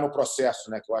ele está no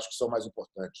processo, né? Que eu acho que isso é o mais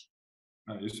importante.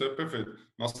 Isso é perfeito.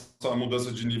 Nossa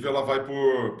mudança de nível ela vai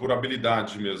por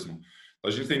habilidade mesmo. A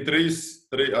gente tem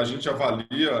a gente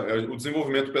avalia o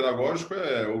desenvolvimento pedagógico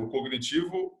é o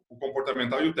cognitivo, o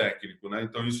comportamental e o técnico, né?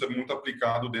 Então isso é muito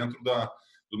aplicado dentro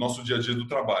do nosso dia a dia do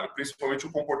trabalho, principalmente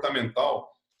o comportamental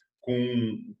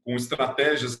com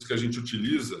estratégias que a gente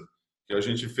utiliza, que a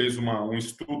gente fez um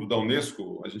estudo da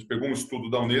Unesco, a gente pegou um estudo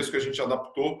da Unesco e a gente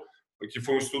adaptou, que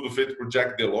foi um estudo feito por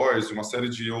Jack Delors e uma série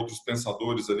de outros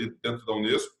pensadores ali dentro da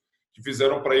Unesco, que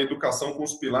fizeram para a educação com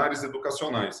os pilares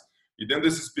educacionais. E dentro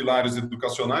desses pilares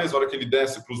educacionais, a hora que ele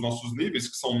desce para os nossos níveis,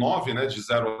 que são 9, né, de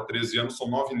 0 a 13 anos, são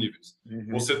 9 níveis.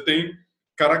 Uhum. Você tem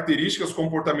características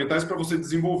comportamentais para você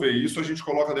desenvolver. E isso a gente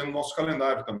coloca dentro do nosso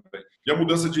calendário também. E a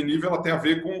mudança de nível ela tem a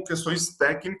ver com questões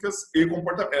técnicas e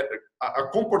a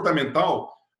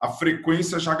comportamental, a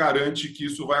frequência já garante que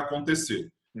isso vai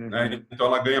acontecer. Uhum. Né? Então,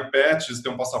 ela ganha patches,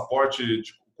 tem um passaporte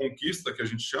de conquista, que a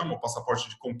gente chama, o passaporte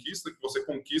de conquista, que você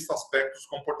conquista aspectos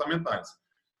comportamentais.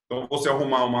 Então, você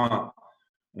arrumar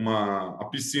a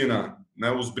piscina,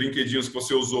 né, os brinquedinhos que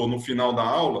você usou no final da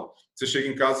aula, você chega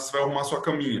em casa, você vai arrumar a sua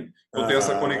caminha. Então, tem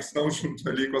essa conexão junto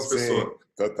ali com as pessoas.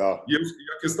 Total. E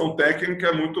a questão técnica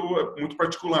é muito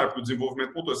particular para o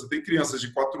desenvolvimento motor. Você tem crianças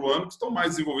de 4 anos que estão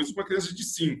mais desenvolvidas que uma criança de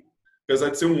 5. Apesar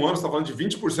de ser 1 ano, você está falando de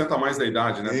 20% a mais da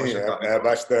idade, né? Sim, é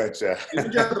bastante. E a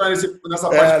gente entrar nessa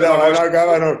parte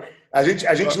pedagógica. Não.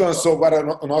 A gente lançou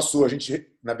agora o nosso...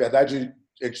 Na verdade,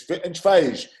 a gente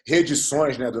faz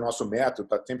reedições, né, do nosso método,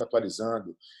 está sempre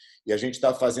atualizando. E a gente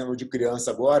está fazendo de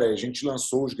criança agora, e a gente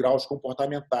lançou os graus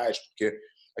comportamentais, porque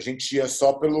a gente ia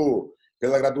só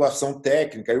pela graduação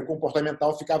técnica, e o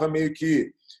comportamental ficava meio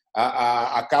que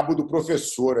a cabo do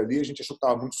professor ali, a gente achou que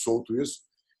estava muito solto isso,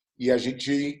 e a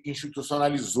gente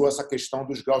institucionalizou essa questão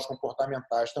dos graus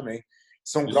comportamentais também.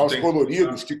 São graus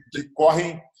coloridos que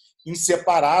correm em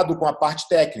separado com a parte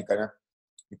técnica, né?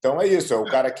 Então é isso, é o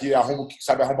cara que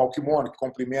sabe arrumar o kimono, que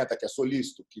cumprimenta, que é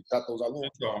solícito, que trata os alunos.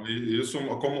 Então, isso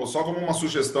só como uma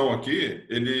sugestão aqui,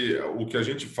 o que a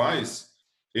gente faz,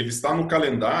 ele está no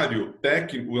calendário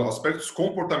técnico, os aspectos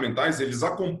comportamentais, eles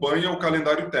acompanham o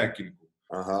calendário técnico.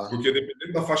 Uhum. Porque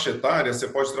dependendo da faixa etária, você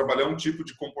pode trabalhar um tipo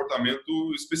de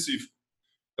comportamento específico.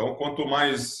 Então, quanto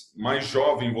mais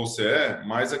jovem você é,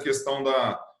 mais a questão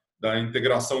da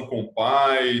integração com o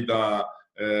pai,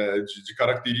 de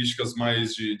características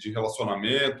mais de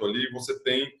relacionamento ali, você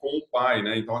tem com o pai,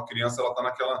 né? Então, a criança ela está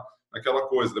naquela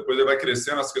coisa. Depois ele vai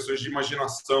crescendo as questões de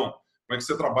imaginação. Como é que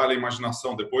você trabalha a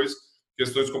imaginação? Depois,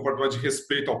 questões de comportamento de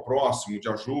respeito ao próximo, de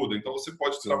ajuda. Então, você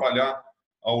pode trabalhar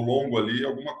ao longo ali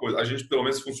alguma coisa. A gente, pelo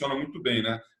menos, funciona muito bem,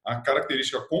 né? A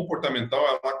característica comportamental,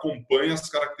 ela acompanha as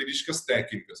características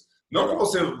técnicas. Não que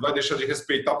você vai deixar de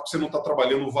respeitar porque você não está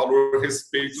trabalhando o valor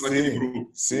respeito naquele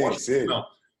grupo. Sim. Não.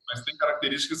 Mas tem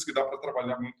características que dá para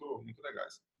trabalhar muito, muito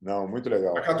legais. Não, muito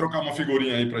legal. Vai cá trocar uma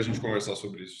figurinha aí para a gente conversar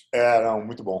sobre isso. Não,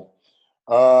 muito bom.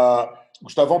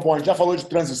 Gustavão, bom, a gente já falou de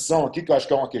transição aqui, que eu acho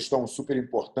que é uma questão super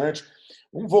importante.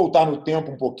 Vamos voltar no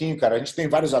tempo um pouquinho, cara. A gente tem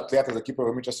vários atletas aqui,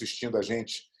 provavelmente, assistindo a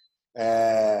gente.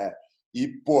 E,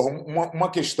 porra,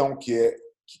 uma questão que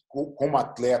como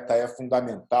atleta é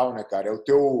fundamental, né, cara, é o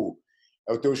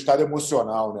teu estado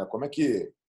emocional, né? Como é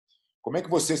que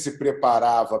você se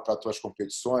preparava para as tuas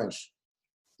competições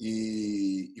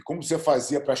e como você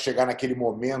fazia para chegar naquele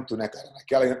momento, né,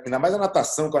 cara? Ainda mais a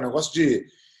natação, que é um negócio de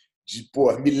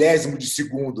milésimo de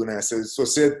segundo, né? Se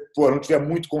você não estiver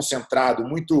muito concentrado,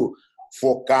 muito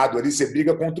focado ali, você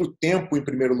briga contra o tempo em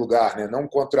primeiro lugar, né? Não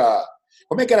contra...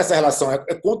 Como é que era essa relação?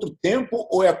 É contra o tempo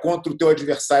ou é contra o teu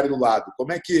adversário do lado?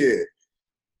 Como é que...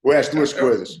 Ou é as duas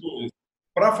coisas?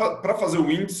 Para fazer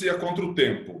o índice é contra o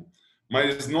tempo.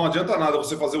 Mas não adianta nada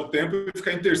você fazer o tempo e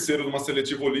ficar em terceiro numa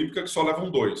seletiva olímpica que só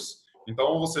levam 2.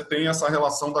 Então, você tem essa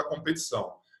relação da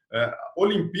competição.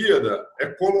 Olimpíada é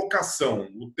colocação.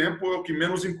 O tempo é o que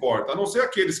menos importa. A não ser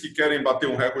aqueles que querem bater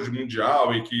um recorde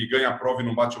mundial e que ganha a prova e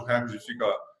não bate o recorde e fica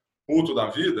puto da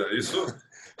vida. Isso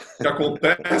que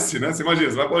acontece, né? Você imagina,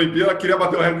 você vai para a Olimpíada, queria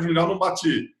bater o recorde mundial, não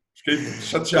bati. Fiquei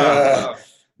chateado.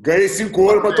 Ganhei 5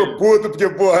 ouro, mas tô puto, porque,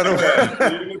 porra, não...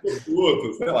 Tô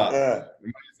puto, sei lá.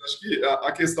 Mas acho que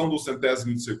a questão do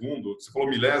centésimo de segundo, você falou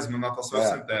milésimo, natação é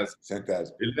centésimo.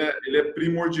 Centésimo. Ele é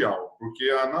primordial, porque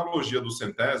a analogia do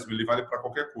centésimo, ele vale para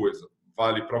qualquer coisa.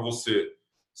 Vale para você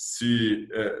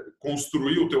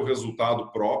construir o teu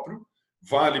resultado próprio,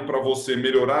 vale para você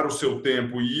melhorar o seu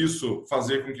tempo e isso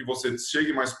fazer com que você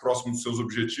chegue mais próximo dos seus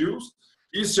objetivos.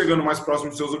 E chegando mais próximo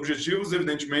dos seus objetivos,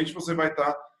 evidentemente, você vai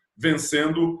estar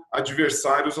vencendo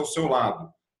adversários ao seu lado,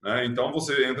 né? Então,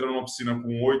 você entra numa piscina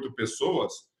com 8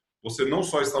 pessoas, você não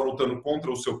só está lutando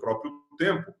contra o seu próprio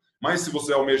tempo, mas se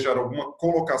você almejar alguma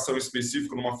colocação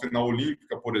específica numa final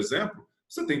olímpica, por exemplo,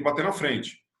 você tem que bater na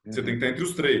frente. Você tem que estar entre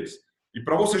os 3. E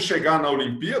para você chegar na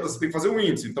Olimpíada, você tem que fazer um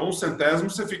índice. Então, um centésimo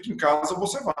você fica em casa,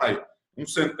 você vai. Um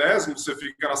centésimo você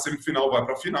fica na semifinal, vai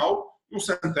para a final. E um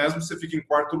centésimo você fica em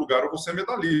 4º lugar ou você é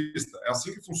medalhista. É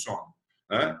assim que funciona,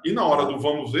 né? E na hora do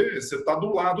vamos ver, você está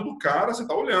do lado do cara, você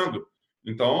está olhando.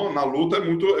 Então, na luta é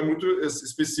muito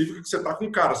específico que você está com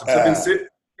o cara. Você precisa vencer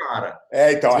o cara.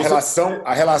 Então,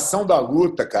 a relação da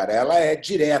luta, cara, ela é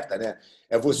direta, né?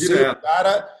 É você e o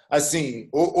cara, assim,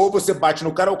 ou você bate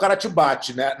no cara ou o cara te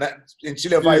bate, né? A gente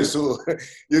levar isso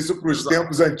para os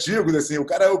tempos antigos, assim, o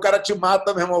cara te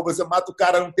mata, meu irmão, você mata o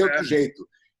cara, não tem outro jeito.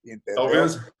 Entendeu?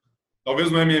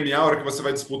 Talvez no MMA, a hora que você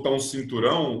vai disputar um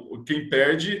cinturão, quem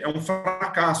perde é um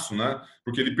fracasso, né?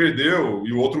 Porque ele perdeu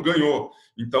e o outro ganhou.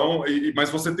 Então, mas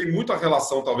você tem muita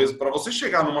relação, talvez, para você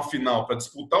chegar numa final, para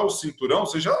disputar o cinturão,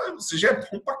 você já é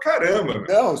bom pra caramba. Né?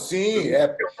 Não, sim.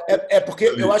 É porque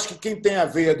eu acho que quem tem a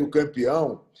veia do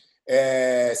campeão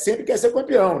sempre quer ser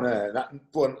campeão, né?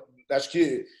 Pô, acho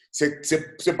que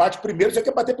você bate primeiro, você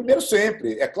quer bater primeiro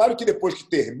sempre. É claro que depois que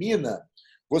termina,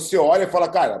 você olha e fala,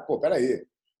 cara, pô, peraí.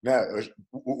 Né?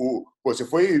 Você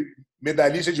foi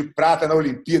medalhista de prata na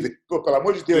Olimpíada. Pô, pelo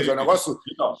amor de Deus, é um negócio...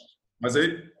 Então,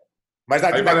 mas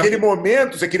naquele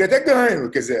momento você queria ter ganho,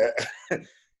 quer dizer...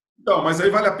 Então, mas aí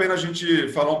vale a pena a gente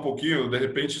falar um pouquinho, de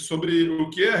repente, sobre o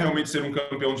que é realmente ser um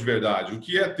campeão de verdade, o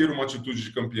que é ter uma atitude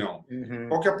de campeão.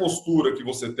 Qual que é a postura que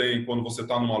você tem quando você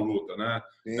está numa luta, né?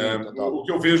 O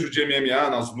que eu vejo de MMA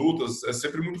nas lutas é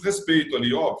sempre muito respeito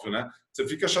ali, óbvio, né? Você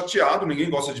fica chateado, ninguém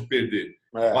gosta de perder.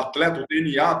 O atleta, o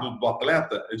DNA do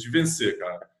atleta é de vencer,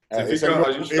 cara. Esse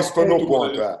foi o meu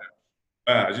ponto.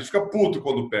 A gente fica puto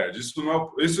quando perde.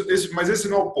 Mas esse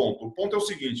não é o ponto. O ponto é o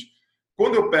seguinte: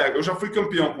 quando eu já fui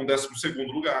campeão com 12º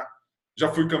lugar, já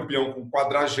fui campeão com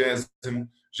 40º.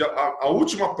 A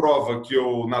última prova que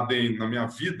eu nadei na minha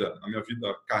vida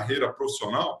carreira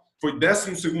profissional, foi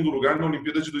 12º lugar na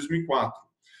Olimpíada de 2004.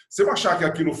 Se eu achar que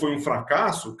aquilo foi um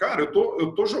fracasso, cara,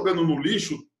 eu tô jogando no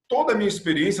lixo toda a minha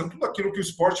experiência, tudo aquilo que o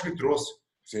esporte me trouxe.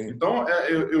 Sim. Então,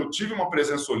 eu tive uma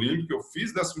presença olímpica, eu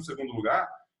fiz 12º lugar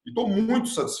e estou muito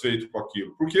satisfeito com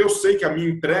aquilo, porque eu sei que a minha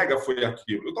entrega foi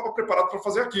aquilo. Eu estava preparado para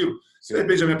fazer aquilo. Sim. De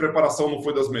repente, a minha preparação não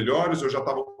foi das melhores, eu já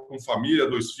estava com família,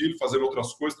 2 filhos, fazendo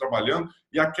outras coisas, trabalhando,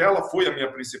 e aquela foi a minha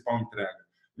principal entrega.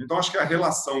 Então, acho que a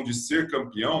relação de ser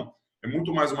campeão é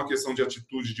muito mais uma questão de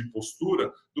atitude, de postura,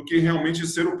 do que realmente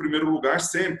ser o primeiro lugar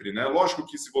sempre, né? Lógico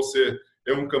que se você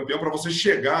é um campeão, para você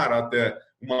chegar até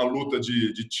uma luta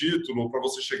de título, para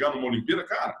você chegar numa Olimpíada,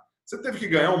 cara, você teve que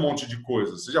ganhar um monte de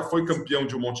coisa. Você já foi campeão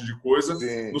de um monte de coisa,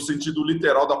 Sim. no sentido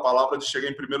literal da palavra de chegar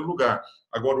em primeiro lugar.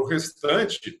 Agora, o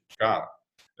restante, cara,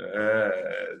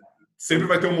 sempre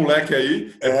vai ter um moleque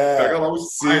aí, pega lá o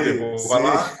Spider, vai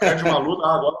lá, perde uma luta,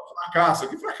 agora fracasso.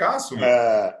 Que fracasso, meu.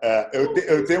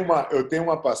 Eu tenho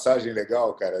uma passagem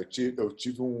legal, cara. Eu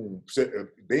tive um...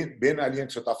 Bem na linha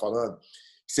que você está falando,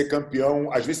 ser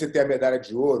campeão, às vezes você tem a medalha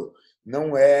de ouro,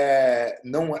 não é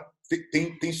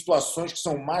tem situações que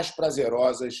são mais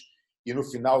prazerosas e no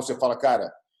final você fala,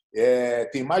 cara,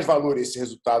 tem mais valor esse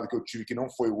resultado que eu tive, que não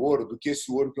foi o ouro, do que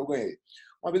esse ouro que eu ganhei.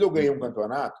 Uma vez eu ganhei um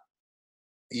campeonato,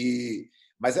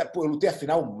 mas eu lutei a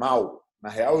final mal. Na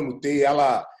real, eu lutei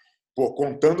ela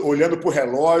olhando para o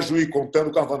relógio e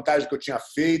contando com a vantagem que eu tinha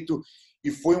feito,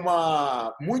 e foi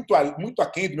muito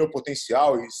aquém do meu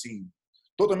potencial, e assim,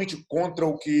 totalmente contra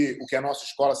o que a nossa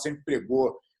escola sempre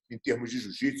pregou em termos de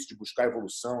jiu-jitsu, de buscar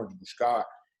evolução, de buscar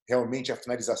realmente a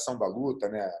finalização da luta,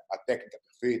 né? A técnica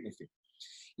perfeita, enfim.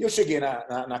 E eu cheguei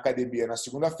na academia na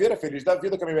segunda-feira, feliz da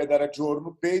vida, com a minha medalha de ouro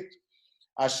no peito,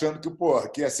 achando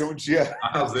que ia ser um dia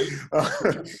Arrasei.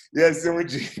 ia ser um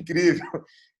dia incrível.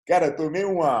 Cara, eu tomei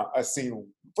assim, não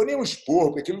foi nem um esporro,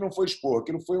 porque aquilo não foi esporro,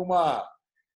 aquilo foi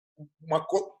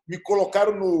me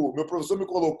colocaram meu professor me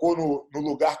colocou no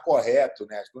lugar correto,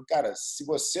 né? Cara, se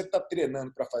você está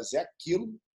treinando para fazer aquilo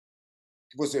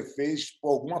que você fez, pô,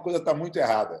 alguma coisa está muito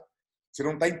errada. Você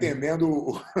não está entendendo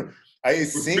a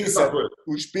essência,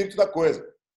 o espírito da coisa,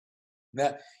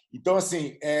 né? Então,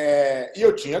 assim, e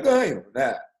eu tinha ganho,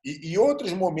 né? E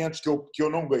outros momentos que eu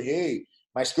não ganhei,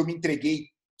 mas que eu me entreguei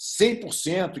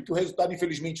 100% e que o resultado,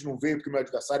 infelizmente, não veio porque o meu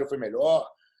adversário foi melhor,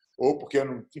 ou porque, eu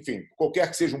não, enfim, qualquer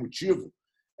que seja o motivo,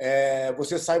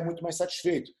 você sai muito mais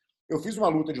satisfeito. Eu fiz uma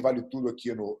luta de vale tudo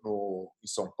aqui em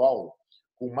São Paulo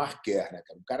com o Mark Kerr, né,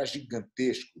 cara? Um cara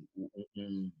gigantesco,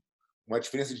 uma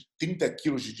diferença de 30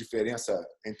 quilos de diferença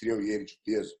entre eu e ele de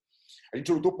peso. A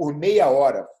gente lutou por meia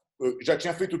hora. Eu já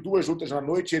tinha feito 2 lutas na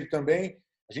noite, ele também.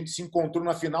 A gente se encontrou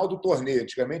na final do torneio.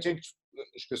 Antigamente,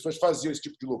 as pessoas faziam esse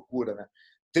tipo de loucura, né?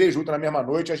 3 lutas na mesma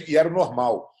noite e era o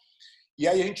normal. E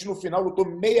aí a gente, no final, lutou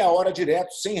meia hora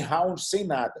direto, sem round, sem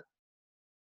nada.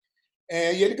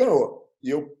 E ele ganhou. E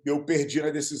eu perdi na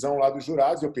decisão lá dos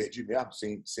jurados, eu perdi mesmo,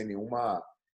 sem nenhuma...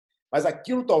 Mas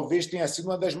aquilo talvez tenha sido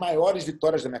uma das maiores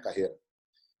vitórias da minha carreira.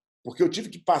 Porque eu tive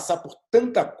que passar por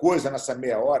tanta coisa nessa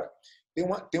meia hora. Eu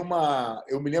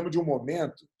me lembro de um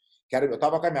momento que eu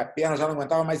estava com a minha perna, já não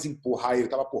aguentava mais empurrar ele. Eu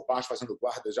estava por baixo fazendo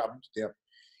guarda já há muito tempo.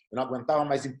 Eu não aguentava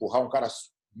mais empurrar um cara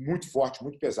muito forte,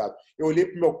 muito pesado. Eu olhei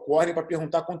para o meu corner para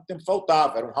perguntar quanto tempo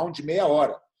faltava. Era um round de meia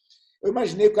hora. Eu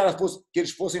imaginei que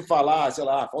eles fossem falar, sei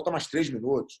lá, falta mais 3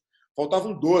 minutos.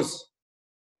 Faltavam 12.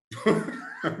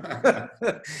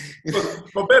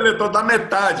 Beleza, tô na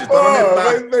metade. Tô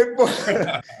na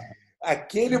metade.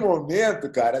 Aquele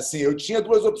momento, cara, assim, eu tinha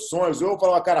 2 opções. Ou eu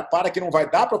falava, cara, para que não vai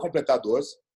dar para completar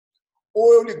 12.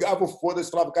 Ou eu ligava o foda-se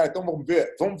e falava, cara, então vamos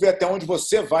ver até onde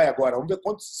você vai agora. Vamos ver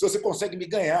se você consegue me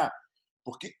ganhar.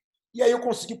 E aí eu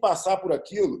consegui passar por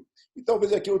aquilo. E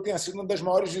talvez aquilo tenha sido uma das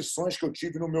maiores lições que eu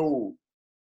tive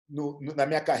na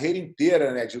minha carreira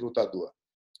inteira, né, de lutador.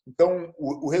 Então,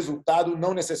 o resultado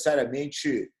não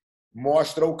necessariamente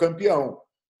mostra o campeão,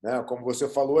 né? Como você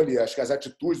falou ali, acho que as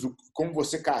atitudes, como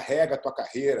você carrega a tua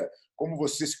carreira, como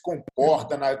você se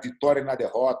comporta na vitória e na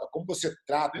derrota, como você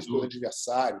trata os seus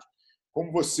adversários,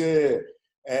 como você...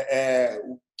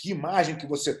 que imagem que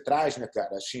você traz, né,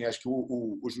 cara? Assim, acho que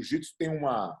o jiu-jitsu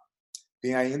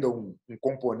tem ainda um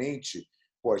componente...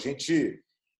 Pô, a gente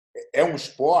é um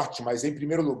esporte, mas, em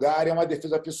primeiro lugar, é uma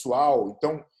defesa pessoal.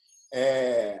 Então,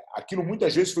 aquilo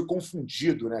muitas vezes foi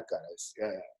confundido, né, cara?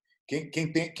 Quem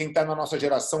está na nossa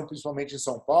geração, principalmente em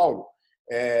São Paulo,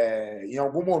 em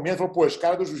algum momento falou, pô, os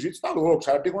caras do jiu-jitsu estão loucos, os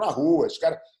caras pegam na rua, os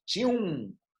caras tinham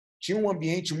um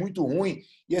ambiente muito ruim.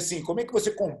 E, assim, como é que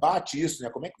você combate isso, né?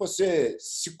 Como é que você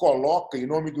se coloca em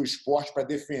nome do esporte para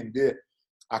defender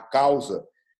a causa?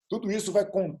 Tudo isso vai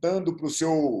contando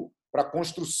para a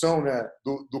construção, né,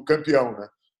 do campeão, né?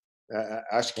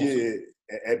 Acho que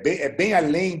é bem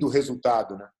além do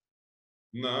resultado, né?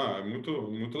 Não, é muito,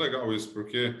 muito legal isso,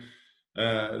 porque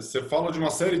você fala de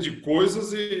uma série de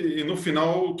coisas e no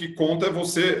final o que conta é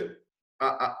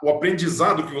o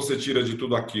aprendizado que você tira de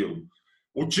tudo aquilo.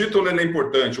 O título ele é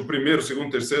importante, o primeiro, o segundo,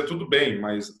 o terceiro, tudo bem,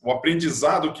 mas o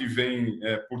aprendizado que vem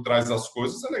por trás das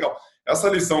coisas é legal. Essa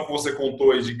lição que você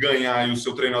contou aí de ganhar e o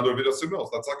seu treinador vira assim, meu,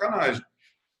 você tá de sacanagem.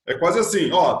 É quase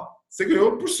assim, ó, você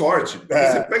ganhou por sorte. Porque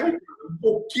você pega um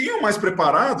pouquinho mais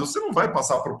preparado, você não vai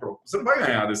passar pro pro, você não vai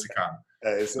ganhar desse cara.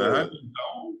 Isso né?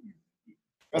 Então,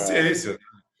 paciência.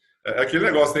 É aquele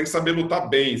negócio, tem que saber lutar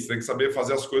bem, você tem que saber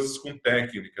fazer as coisas com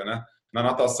técnica, né? Na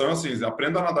natação, assim,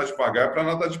 aprenda a nadar devagar para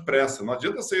nadar depressa. Não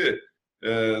adianta você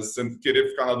querer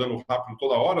ficar nadando rápido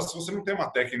toda hora se você não tem uma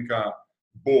técnica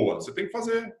boa. Você tem que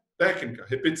fazer técnica,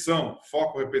 repetição,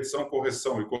 foco, repetição,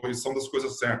 correção, e correção das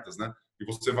coisas certas, né? E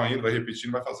você vai indo, vai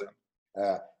repetindo, vai fazendo.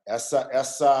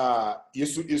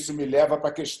 Isso me leva para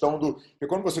a questão do... Porque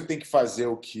quando você tem que fazer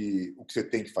o que você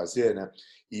tem que fazer, né?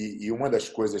 E uma das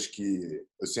coisas que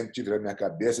eu sempre tive na minha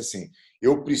cabeça, assim,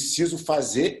 eu preciso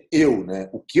fazer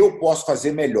né? O que eu posso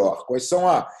fazer melhor? Quais são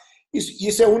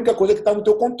Isso é a única coisa que está no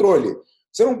teu controle.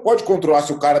 Você não pode controlar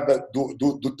se o cara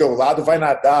do teu lado vai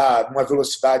nadar numa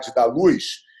velocidade da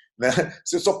luz, né?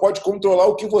 Você só pode controlar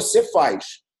o que você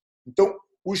faz. Então,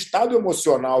 o estado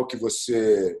emocional que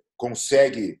você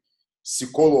consegue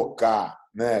se colocar,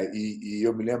 né? E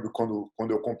eu me lembro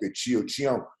quando eu competi,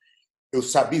 eu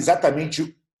sabia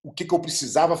exatamente o que eu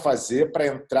precisava fazer para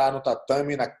entrar no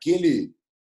tatame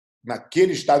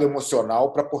naquele estado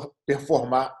emocional para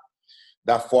performar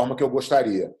da forma que eu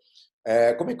gostaria.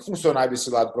 Como é que funcionava esse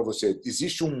lado para você?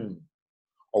 Existe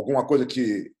alguma coisa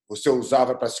que você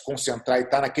usava para se concentrar e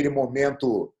estar naquele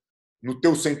momento no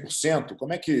teu 100%?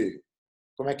 Como é que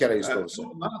era isso para você?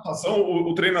 Na natação,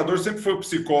 o treinador sempre foi o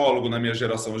psicólogo na minha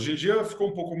geração. Hoje em dia ficou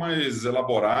um pouco mais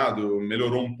elaborado,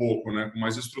 melhorou um pouco, né, com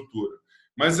mais estrutura.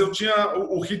 Mas eu tinha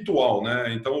o ritual,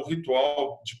 né? Então, o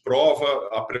ritual de prova,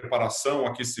 a preparação, o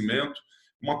aquecimento.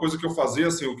 Uma coisa que eu fazia,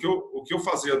 assim, o que eu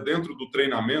fazia dentro do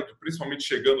treinamento, principalmente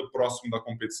chegando próximo da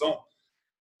competição,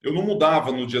 eu não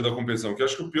mudava no dia da competição, que eu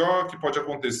acho que o pior que pode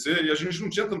acontecer, e a gente não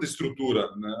tinha tanta estrutura,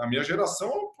 né? A minha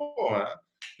geração, a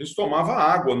gente tomava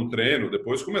água no treino,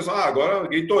 depois começou, agora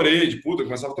Gatorade, puta,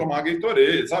 começava a tomar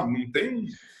Gatorade, sabe? Não tem...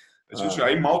 A gente,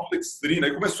 aí maltodextrina,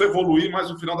 aí começou a evoluir mais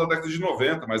no final da década de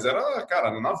 90, mas era,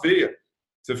 cara, na veia.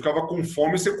 Você ficava com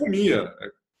fome e você comia.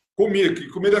 Comia, que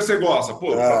comida você gosta?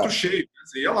 Pô, prato cheio,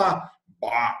 você ia lá.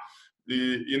 Bah.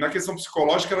 E na questão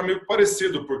psicológica era meio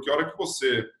parecido, porque a hora que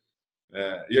você...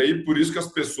 e aí, por isso que as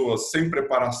pessoas sem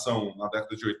preparação na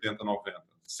década de 80, 90,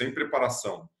 sem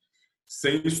preparação,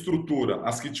 sem estrutura,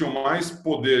 as que tinham mais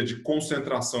poder de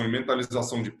concentração e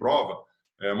mentalização de prova,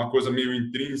 uma coisa meio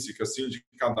intrínseca assim de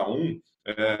cada um,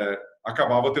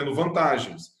 acabava tendo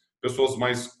vantagens. Pessoas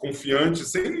mais confiantes,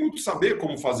 sem muito saber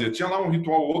como fazer. Tinha lá um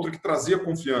ritual ou outro que trazia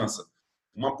confiança.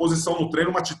 Uma posição no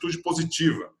treino, uma atitude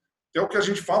positiva. Que é o que a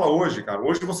gente fala hoje, cara.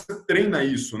 Hoje você treina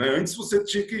isso, né? Antes você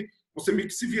tinha que... Você meio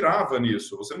que se virava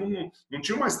nisso. Você não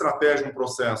tinha uma estratégia no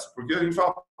processo. Porque a gente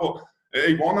fala... Pô, é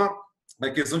igual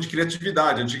na questão de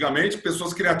criatividade. Antigamente,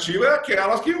 pessoas criativas é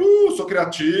aquelas que... sou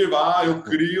criativa, eu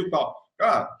crio e tal.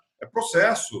 Cara, é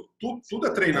processo. Tudo é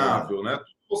treinável, né?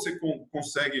 Tudo você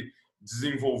consegue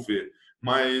desenvolver.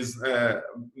 Mas,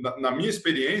 na minha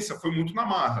experiência, foi muito na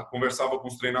marra. Conversava com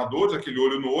os treinadores, aquele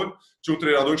olho no olho. Tinha um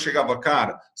treinador que chegava,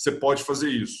 cara, você pode fazer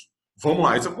isso. Vamos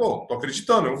lá. E você, pô, tô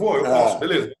acreditando, eu vou, eu posso,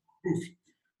 beleza.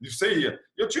 Isso aí ia.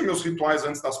 Eu tinha meus rituais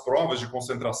antes das provas de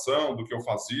concentração, do que eu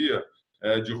fazia,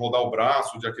 de rodar o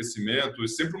braço, de aquecimento, e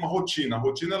sempre uma rotina. A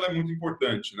rotina ela é muito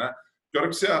importante, né? Porque a hora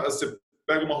que você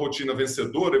pega uma rotina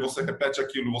vencedora e você repete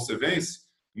aquilo e você vence,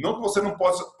 não que você não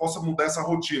possa mudar essa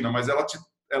rotina, mas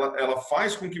ela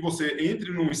faz com que você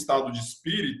entre num estado de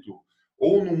espírito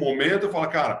ou num momento e fala,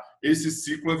 cara, esse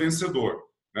ciclo é vencedor.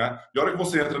 Né? E a hora que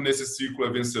você entra nesse ciclo é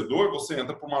vencedor, você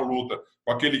entra para uma luta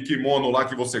com aquele kimono lá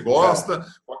que você gosta,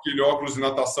 com aquele óculos de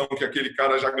natação que aquele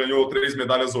cara já ganhou 3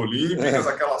 medalhas olímpicas,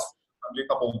 aquelas também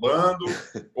tá bombando,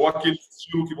 ou aquele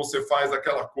estilo que você faz,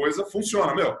 aquela coisa,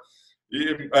 funciona, meu.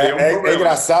 E aí é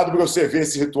engraçado porque você vê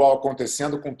esse ritual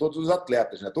acontecendo com todos os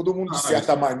atletas, né? Todo mundo, de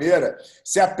certa maneira,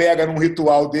 se apega num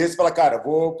ritual desse e fala, cara,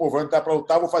 vou entrar para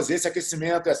lutar, vou fazer esse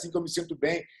aquecimento, é assim que eu me sinto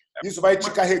bem. Isso vai te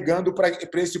carregando para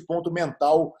esse ponto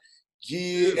mental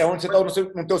de onde você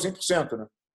está no teu 100%, né?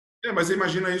 Mas você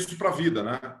imagina isso para a vida,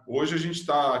 né? Hoje a gente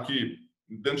está aqui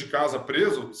dentro de casa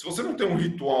preso. Se você não tem um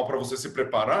ritual para você se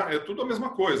preparar, é tudo a mesma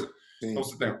coisa. Sim. Então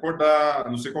você tem que acordar,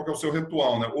 não sei qual que é o seu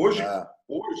ritual, né? Hoje,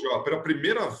 ó, pela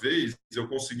primeira vez, eu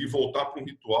consegui voltar para um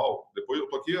ritual. Depois eu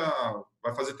tô aqui,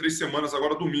 vai fazer 3 semanas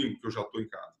agora, domingo, que eu já estou em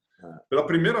casa. Pela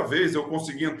primeira vez, eu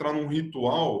consegui entrar num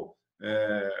ritual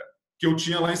que eu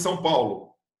tinha lá em São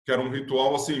Paulo, que era um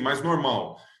ritual assim mais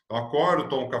normal. Eu acordo,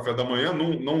 tomo café da manhã,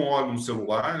 não olho no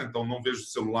celular, então não vejo o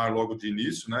celular logo de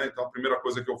início, né? Então a primeira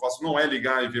coisa que eu faço não é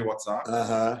ligar e ver o WhatsApp.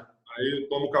 Aí eu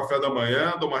tomo café da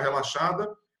manhã, dou uma relaxada.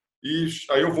 E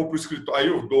aí eu vou para o escritório, aí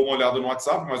eu dou uma olhada no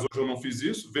WhatsApp, mas hoje eu não fiz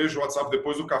isso. Vejo o WhatsApp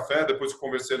depois do café, depois que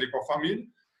conversei ali com a família.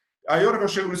 Aí a hora que eu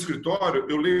chego no escritório,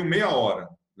 eu leio meia hora,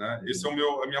 né? Esse é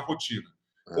a minha rotina.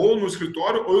 Ou no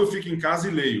escritório, ou eu fico em casa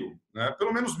e leio, né?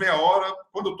 Pelo menos meia hora,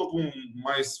 quando eu estou com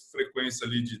mais frequência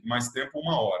ali, de mais tempo, 1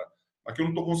 hora. Aqui eu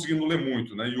não estou conseguindo ler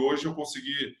muito, né? E hoje eu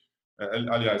consegui...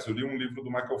 aliás, eu li um livro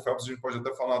do Michael Phelps, a gente pode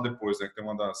até falar depois, né? Que tem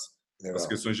uma das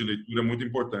questões de leitura muito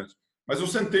importante. Mas eu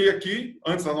sentei aqui,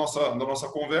 antes da nossa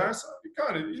conversa, e,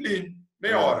 cara, li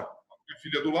meia hora. Minha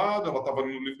filha do lado, ela estava no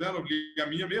livro dela, eu li a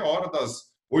minha meia hora, das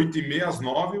 8h30 às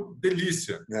 9h,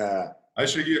 delícia. Aí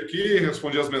cheguei aqui,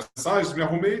 respondi as mensagens, me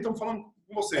arrumei e estamos falando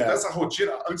com você. Então, essa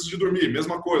rotina, antes de dormir,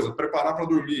 mesma coisa, preparar para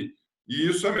dormir. E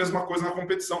isso é a mesma coisa na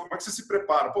competição. Como é que você se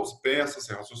prepara? Pô, você pensa,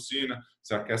 você raciocina,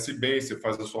 você aquece bem, você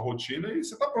faz a sua rotina e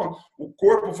você está pronto. O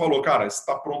corpo falou, cara, você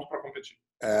está pronto para competir.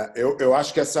 Eu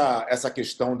acho que essa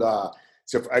questão da...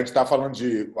 A gente está falando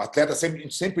de... O atleta a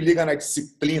gente sempre liga na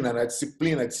disciplina, né?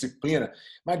 Disciplina.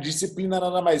 Mas disciplina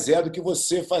nada mais é do que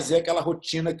você fazer aquela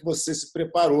rotina que você se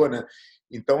preparou, né?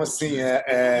 Então, assim,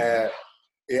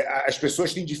 as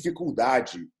pessoas têm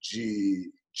dificuldade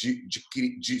de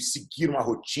seguir uma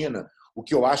rotina, o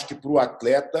que eu acho que para o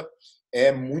atleta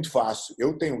é muito fácil.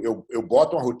 Eu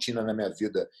boto uma rotina na minha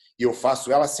vida e eu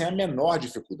faço ela sem a menor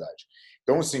dificuldade.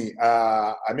 Então, assim,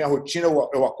 a minha rotina,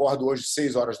 eu acordo hoje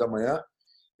 6 horas da manhã,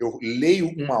 eu leio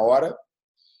 1 hora,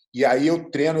 e aí eu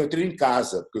treino em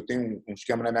casa, porque eu tenho um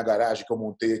esquema na minha garagem que eu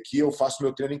montei aqui, eu faço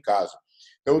meu treino em casa.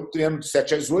 Então, eu treino de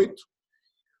 7 às 8,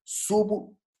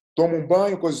 subo, tomo um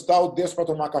banho, coisa e tal, desço para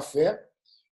tomar café.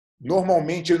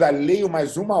 Normalmente, eu ainda leio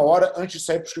mais 1 hora antes de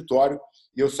sair para o escritório,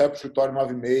 e eu saio para o escritório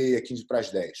 9h30, 15 para as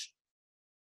 10.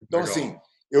 Então, Legal. assim,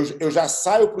 eu já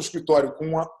saio para o escritório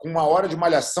com 1 hora de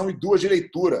malhação e 2 de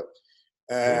leitura.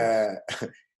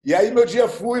 E aí meu dia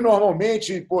flui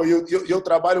normalmente, pô, eu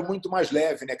trabalho muito mais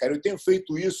leve, né, cara? Eu tenho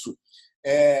feito isso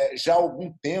já há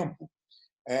algum tempo,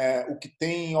 o que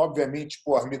tem, obviamente,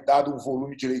 pô, me dado um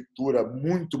volume de leitura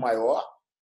muito maior,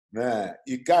 né?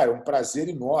 E, cara, é um prazer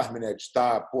enorme, né, de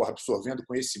estar, pô, absorvendo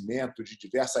conhecimento de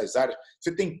diversas áreas.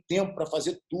 Você tem tempo para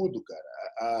fazer tudo,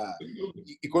 cara.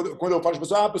 E quando eu falo as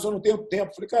pessoas, a pessoa não tem tempo.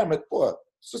 Eu falei, cara, mas, pô,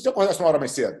 se você acordasse 1 hora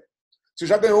mais cedo, você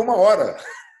já ganhou 1 hora.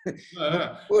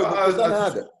 Pô, não custa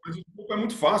nada. Mas o tempo é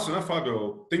muito fácil, né,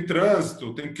 Fábio? Tem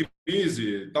trânsito, tem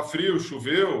crise, tá frio,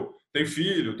 choveu, tem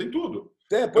filho, tem tudo.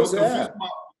 Pois Eu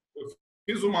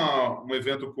fiz um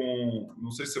evento com,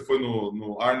 não sei se você foi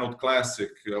no Arnold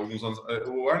Classic alguns anos.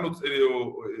 O Arnold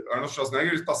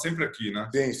Schwarzenegger está sempre aqui, né?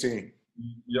 Sim, sim.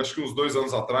 E acho que uns 2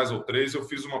 anos atrás ou 3 eu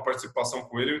fiz uma participação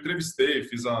com ele, eu entrevistei,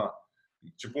 fiz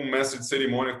tipo um mestre de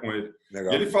cerimônia com ele.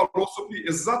 Legal. E ele falou sobre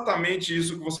exatamente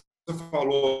isso que você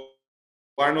falou.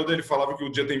 O Arnold, ele falava que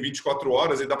o dia tem 24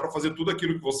 horas e dá para fazer tudo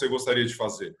aquilo que você gostaria de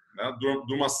fazer, né?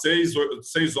 De umas 6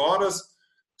 horas,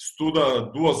 estuda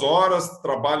 2 horas,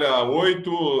 trabalha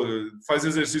 8, faz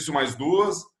exercício mais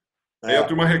 2. Aí a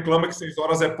turma reclama que 6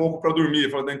 horas é pouco para dormir.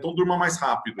 Fala, então durma mais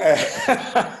rápido.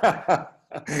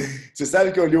 Você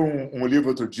sabe que eu li um livro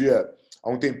outro dia, há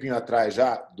um tempinho atrás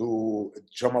já,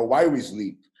 chama Why We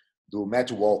Sleep, do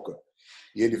Matt Walker.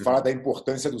 E ele fala da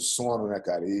importância do sono, né,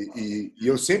 cara? E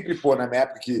eu sempre, pô, na minha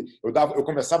época que eu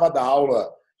começava a dar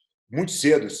aula muito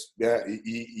cedo, né,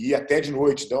 e ia até de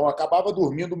noite, então eu acabava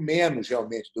dormindo menos,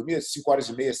 realmente. Dormia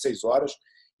 5h30, 6 horas,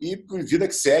 e vida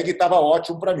que segue estava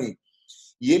ótimo para mim.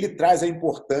 E ele traz a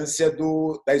importância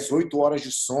das 8 horas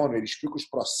de sono, ele explica os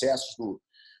processos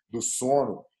do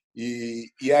sono.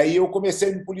 E aí eu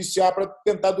comecei a me policiar para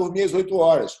tentar dormir às 8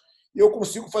 horas. E eu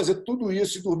consigo fazer tudo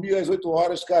isso e dormir às 8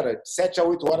 horas, cara, 7 a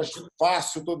 8 horas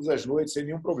fácil todas as noites, sem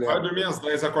nenhum problema. Vai dormir às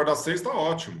 10, acordar às 6, está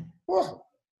ótimo. Porra,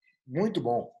 muito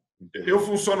bom. Eu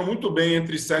funciono muito bem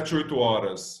entre 7 e 8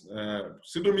 horas.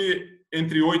 Se dormir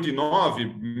entre 8 e 9,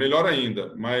 melhor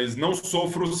ainda. Mas não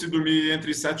sofro se dormir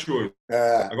entre 7 e 8.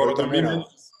 Agora, dormir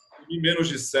menos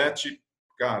de 7,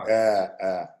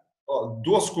 cara. Ó,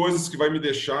 2 coisas que vai me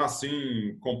deixar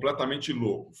assim completamente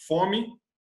louco: fome,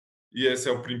 e esse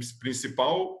é o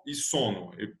principal, e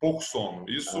sono, e pouco sono.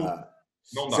 Isso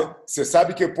não dá. Você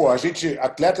sabe que, pô,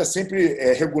 atleta sempre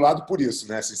é regulado por isso,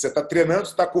 né? Assim, você está treinando,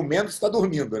 você está comendo, você está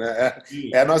dormindo, né?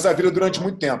 É a nossa vida durante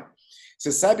muito tempo. Você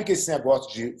sabe que esse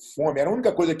negócio de fome era a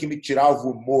única coisa que me tirava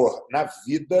o humor na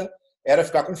vida, era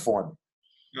ficar com fome.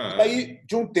 E aí,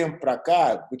 de um tempo para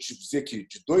cá, vou te dizer que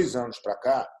de 2 anos para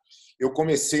cá, eu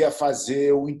comecei a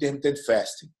fazer o intermittent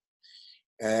fasting.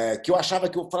 Que eu achava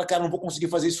que eu falava, cara, não vou conseguir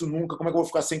fazer isso nunca, como é que eu vou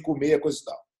ficar sem comer, coisa e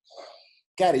tal.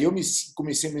 Cara, eu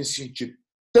comecei a me sentir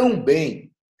tão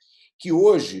bem que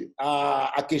hoje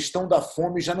a questão da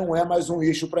fome já não é mais um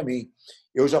eixo para mim.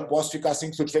 Eu já posso ficar se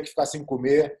eu tiver que ficar sem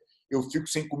comer, eu fico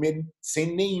sem comer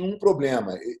sem nenhum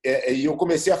problema. E eu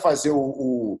comecei a fazer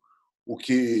o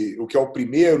que é o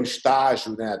primeiro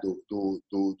estágio, né,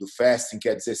 do fasting, que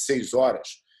é 16 horas.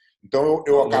 Então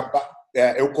eu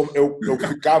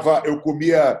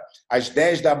comia às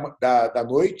 10 da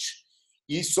noite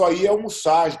e só ia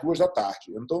almoçar às 2 da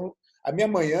tarde. Então, a minha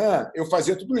manhã, eu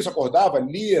fazia tudo isso, acordava,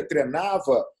 lia,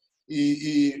 treinava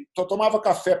e só tomava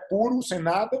café puro, sem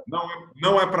nada.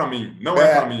 Não é para mim, não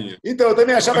é para mim. Então, eu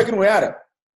também achava que não era.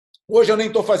 Hoje eu nem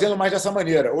estou fazendo mais dessa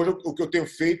maneira. Hoje o que eu tenho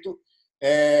feito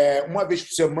é, uma vez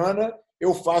por semana,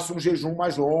 eu faço um jejum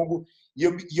mais longo e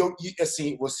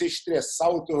assim, você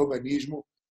estressar o teu organismo,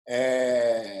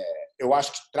 eu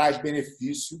acho que traz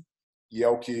benefício. E é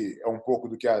um pouco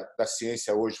do que da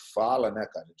ciência hoje fala, né,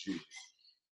 cara?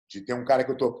 De ter um cara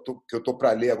que eu tô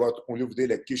para ler agora, tô com um livro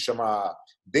dele aqui, chama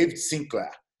David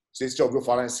Sinclair. Não sei se você já ouviu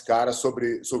falar nesse cara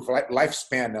sobre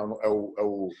lifespan, né?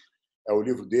 É o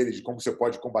livro dele de como você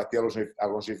pode combater a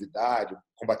longevidade.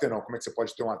 Combater não, como é que você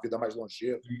pode ter uma vida mais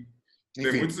longeva. Enfim,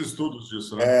 tem muitos estudos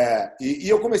disso, né? E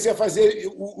eu comecei a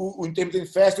fazer o intermittent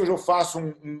fasting. Hoje eu faço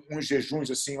uns jejuns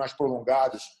assim mais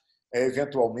prolongados,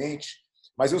 eventualmente.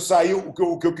 Mas eu saí, o que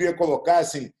eu queria colocar,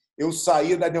 assim, eu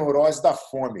saí da neurose da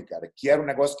fome, cara, que era um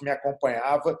negócio que me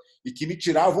acompanhava e que me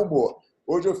tirava o humor.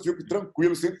 Hoje eu fico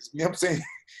tranquilo, mesmo sem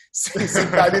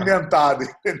estar alimentado.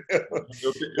 Entendeu?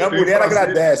 Minha mulher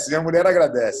agradece, minha mulher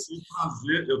agradece.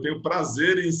 Eu tenho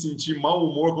prazer em sentir mau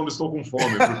humor quando estou com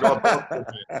fome, porque eu adoro comer.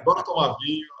 Adoro tomar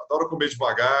vinho, adoro comer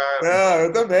devagar. Não,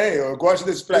 eu também, eu gosto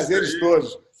desses prazeres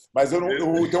todos. Mas eu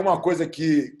tenho uma coisa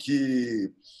que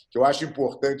eu acho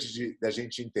importante da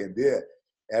gente entender,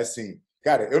 é assim,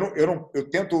 cara, eu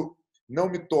tento não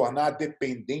me tornar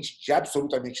dependente de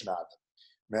absolutamente nada.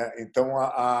 Né? Então,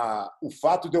 o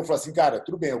fato de eu falar assim, cara,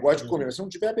 tudo bem, eu gosto de comer, mas se não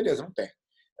tiver, beleza, não tem.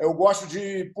 Eu gosto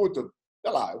de,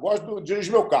 sei lá, eu gosto de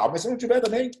dirigir meu carro, mas se não tiver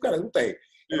também, cara, não tem.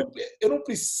 Eu não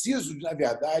preciso, na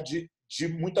verdade, de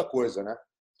muita coisa, né?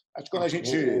 Acho que quando a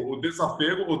gente... O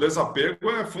desapego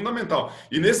é fundamental.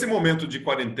 E nesse momento de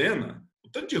quarentena, o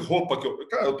tanto de roupa que eu...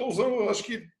 Cara, eu estou usando, acho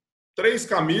que 3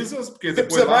 camisas, porque você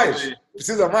depois...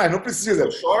 Precisa mais? Não precisa.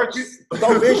 Shorts.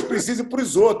 Talvez precise para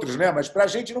os outros, né? Mas para a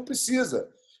gente não precisa.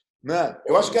 Né?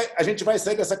 Eu acho que a gente vai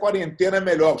sair dessa quarentena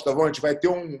melhor, Gustavão. A gente vai ter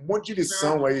um monte de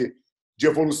lição aí de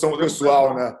evolução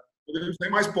pessoal, né? Podemos ser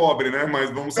mais pobre, né? Mas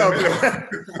vamos ser melhor.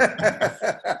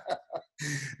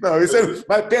 Não,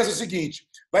 mas pensa o seguinte,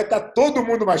 vai estar todo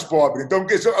mundo mais pobre, então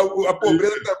a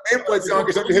pobreza também pode ser uma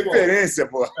questão de referência,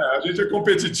 pô. A gente é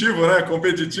competitivo, né?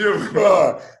 Competitivo.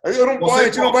 Pô, a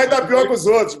gente não vai estar pior que os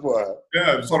outros, pô.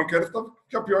 Só não quero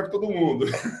ficar pior que todo mundo.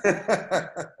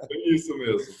 É isso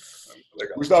mesmo.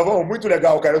 Legal. Gustavão, muito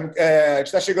legal, cara. A gente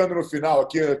está chegando no final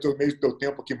aqui, eu estou meio do teu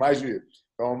tempo aqui, mais de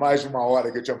 1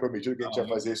 hora que eu tinha prometido que a gente ia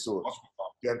fazer isso,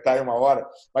 tentar em 1 hora.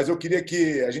 Mas eu queria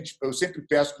que eu sempre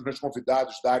peço para os meus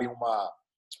convidados darem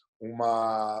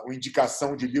uma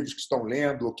indicação de livros que estão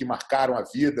lendo ou que marcaram a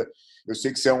vida. Eu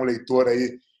sei que você é um leitor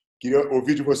aí. Queria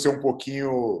ouvir de você um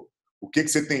pouquinho o que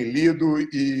você tem lido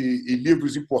e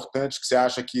livros importantes que você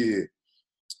acha que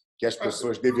as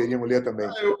pessoas deveriam ler também.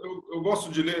 Eu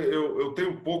gosto de ler, eu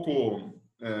tenho pouco...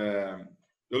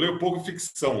 eu leio pouco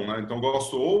ficção, né? Então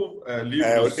gosto ou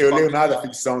livros... eu leio nada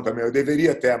ficção também. Eu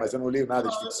deveria até, mas eu não leio nada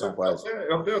de ficção quase.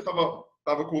 Eu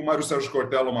estava com o Mário Sérgio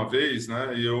Cortella uma vez,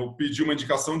 né? E eu pedi uma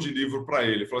indicação de livro para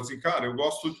ele. Ele falou assim, cara,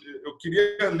 eu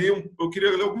queria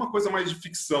ler alguma coisa mais de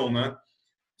ficção, né?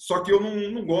 Só que eu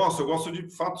não gosto, eu gosto de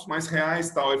fatos mais reais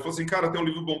e tal. Ele falou assim, cara, tem um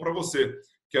livro bom para você,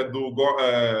 que é do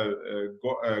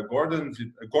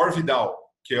Gore Vidal,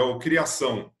 que é o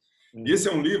Criação. E esse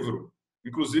é um livro,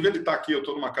 inclusive ele está aqui, eu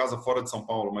estou numa casa fora de São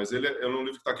Paulo, mas ele é um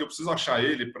livro que está aqui, eu preciso achar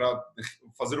ele para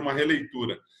fazer uma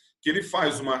releitura. Que ele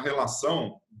faz uma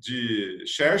relação de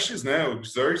Xerxes, né, o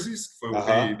Xerxes, que foi o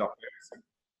rei da Pérsia,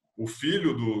 o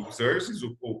filho do Xerxes,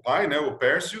 o pai, né, o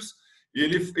Pérsios, e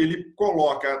ele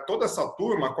coloca toda essa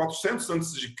turma, 400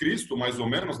 antes de Cristo, mais ou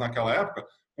menos, naquela época,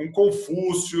 com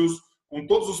Confúcio, com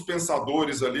todos os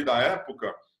pensadores ali da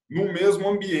época, no mesmo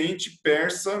ambiente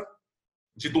persa,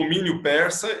 de domínio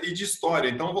persa e de história.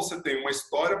 Então, você tem uma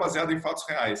história baseada em fatos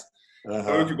reais.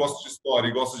 Então, eu que gosto de história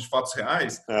e gosto de fatos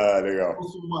reais, legal.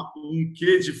 Um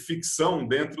quê de ficção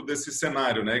dentro desse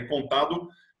cenário, né? Contado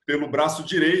pelo braço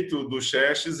direito do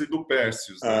Xerxes e do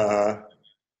Pérsios. Né?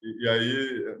 E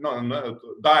aí... Não,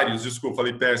 Dários, desculpa,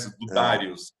 falei Pérsios, do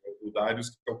Dários. O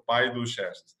Dários, que é o pai do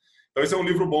Xerxes. Então, esse é um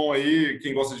livro bom aí,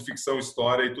 quem gosta de ficção,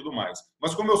 história e tudo mais.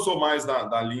 Mas como eu sou mais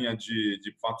da linha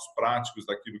de fatos práticos,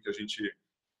 daquilo que a gente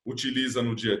utiliza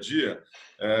no dia a dia,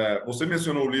 você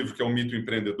mencionou o livro que é O Mito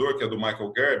Empreendedor, que é do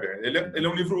Michael Gerber. Ele é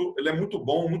um livro, ele é muito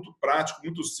bom, muito prático,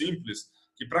 muito simples,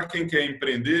 que para quem quer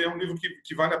empreender é um livro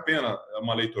que vale a pena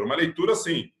uma leitura. Uma leitura,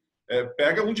 assim,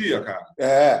 pega um dia, cara.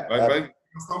 Vai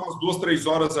gastar umas 2, 3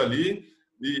 horas ali.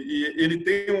 E ele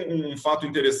tem um fato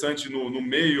interessante no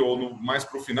meio ou mais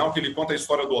para o final, que ele conta a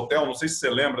história do hotel. Não sei se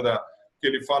você lembra que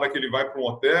ele fala que ele vai para um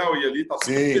hotel e ali está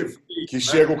tudo perfeito. Que né?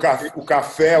 Chega o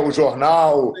café, o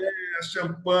jornal.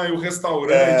 Champanhe, o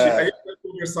restaurante. Aí ele vai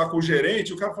conversar com o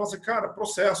gerente, o cara fala assim, cara,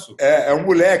 processo. É um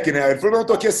moleque, né? Ele falou, não,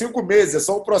 estou aqui há 5 meses, é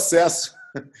só o processo.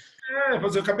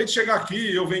 Mas eu acabei de chegar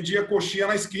aqui, eu vendia coxinha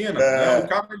na esquina. Né? O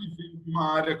cara ele veio de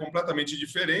uma área completamente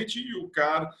diferente e o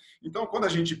cara... Então, quando a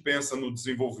gente pensa no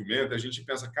desenvolvimento, a gente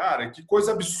pensa, cara, que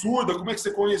coisa absurda, como é que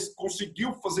você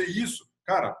conseguiu fazer isso?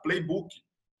 Cara, playbook.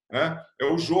 Né? É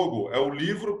o jogo, é o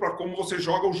livro para como você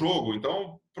joga o jogo.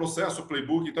 Então, processo,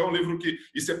 playbook. Então, é um livro que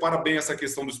separa bem essa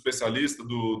questão do especialista,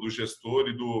 do gestor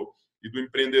e do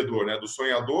empreendedor, né? Do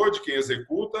sonhador, de quem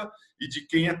executa e de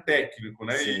quem é técnico,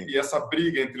 né? E essa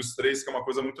briga entre os três, que é uma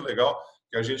coisa muito legal,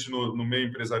 que a gente, no meio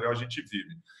empresarial, a gente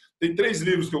vive. Tem 3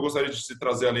 livros que eu gostaria de se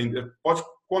trazer além.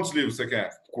 Quantos livros você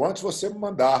quer? Quantos você me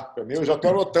mandar. Para mim, eu já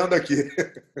estou anotando aqui.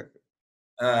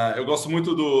 Eu gosto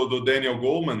muito do Daniel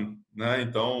Goleman, né?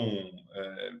 Então,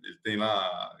 ele tem lá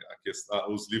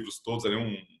os livros todos ali,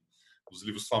 os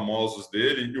livros famosos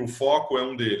dele, e o Foco é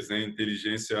um deles, né?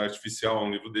 Inteligência Artificial é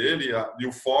um livro dele, e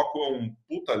o Foco é um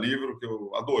puta livro que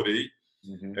eu adorei,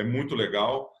 é muito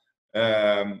legal.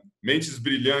 Mentes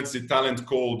Brilhantes e Talent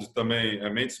Code também,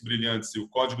 Mentes Brilhantes e o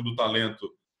Código do Talento,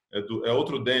 é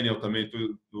outro Daniel também,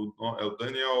 é o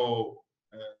Daniel...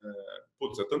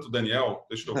 Putz, é tanto Daniel,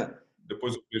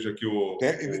 depois eu vejo aqui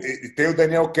Tem o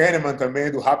Daniel Kahneman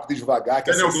também, do Rápido e Devagar, que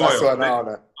Daniel é sensacional,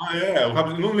 Goyle.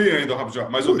 né? Não li ainda o Rápido e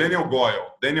Devagar, mas o Daniel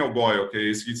Goyle, que é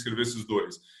esse que escreveu esses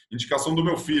dois. Indicação do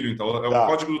meu filho, então, é o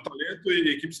Código do Talento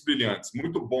e Equipes Brilhantes.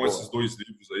 Muito bom esses dois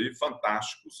livros aí,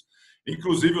 fantásticos.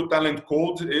 Inclusive o Talent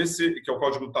Code, esse que é o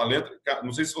Código do Talento,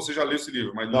 não sei se você já leu esse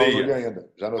livro, mas leia. Não li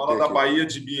ainda, já anotei. Fala da aqui. Baía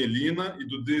de Bielina e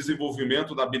do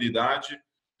desenvolvimento da habilidade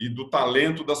e do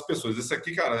talento das pessoas. Esse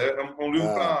aqui, cara, é um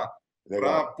livro para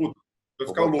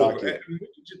ficar louco. Aqui. É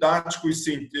muito didático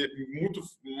e muito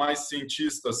mais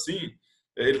cientista, assim.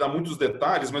 Ele dá muitos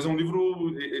detalhes, mas é um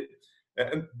livro...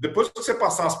 depois que você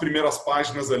passar as primeiras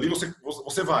páginas ali,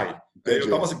 você vai. Entendi. Eu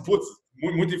estava assim, putz,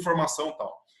 muita informação e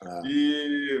tal.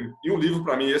 E um livro,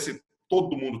 para mim, esse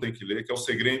todo mundo tem que ler, que é Os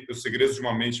Segredos de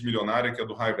uma Mente Milionária, que é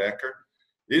do Heidegger.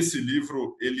 Esse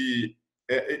livro, ele...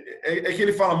 que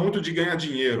ele fala muito de ganhar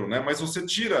dinheiro, né? Mas você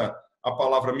tira a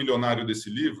palavra milionário desse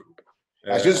livro...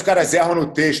 Às vezes os caras erram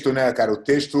no texto, né, cara? O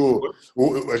texto...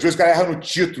 às vezes os caras erram no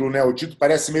título, né? O título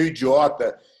parece meio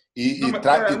idiota.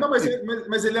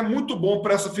 Mas ele é muito bom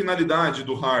para essa finalidade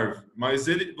do Harvey. Mas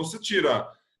você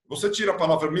tira a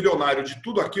palavra milionário de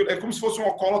tudo aquilo, é como se fosse um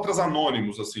Alcoólatras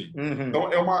Anônimos, assim.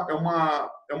 Então,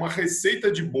 é uma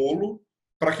receita de bolo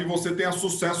para que você tenha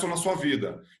sucesso na sua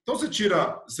vida. Então, você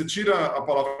tira a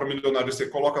palavra milionário e você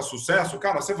coloca sucesso,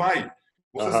 cara, você vai.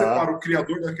 Você separa o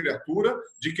criador da criatura,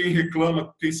 de quem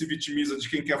reclama, quem se vitimiza, de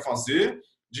quem quer fazer,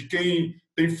 de quem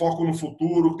tem foco no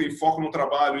futuro, tem foco no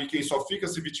trabalho e quem só fica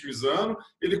se vitimizando.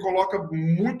 Ele coloca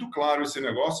muito claro esse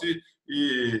negócio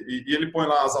e ele põe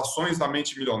lá as ações da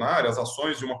mente milionária, as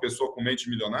ações de uma pessoa com mente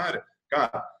milionária.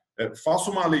 Cara, faça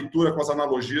uma leitura com as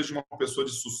analogias de uma pessoa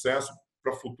de sucesso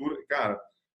para o futuro. Cara,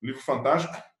 um livro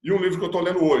fantástico. E um livro que eu estou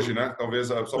lendo hoje, né? Talvez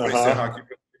só para encerrar aqui,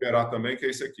 para liberar também, que é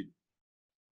esse aqui.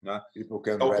 Né?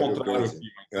 Tá ao contrário aqui.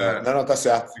 Não, tá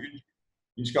certo.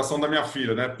 Indicação da minha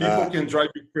filha, né? People can drive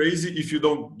you crazy if you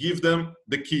don't give them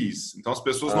the keys. Então, as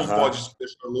pessoas não podem te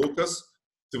deixar loucas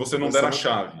se você não der a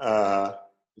chave.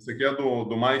 Esse aqui é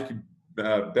do Mike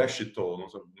Bechtel.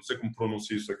 Não sei como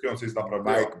pronuncia isso aqui. Não sei se dá para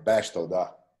ver. Mike Bechtel,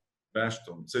 dá.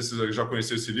 Bechtel. Não sei se você já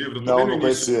conheceu esse livro. Não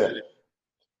conhecia.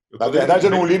 Na verdade,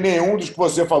 eu não li nenhum dos que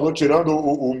você falou, tirando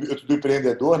o Mito do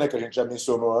Empreendedor, né, que a gente já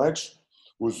mencionou antes.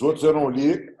 Os outros eu não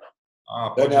li.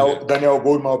 Daniel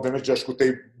Goleman, obviamente, já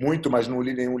escutei muito, mas não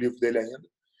li nenhum livro dele ainda.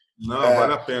 Não,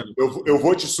 vale a pena. Eu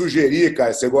vou te sugerir,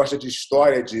 cara, você gosta de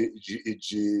história de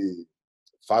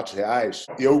fatos reais.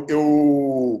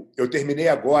 Eu terminei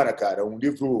agora, cara, um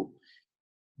livro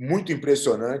muito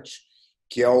impressionante,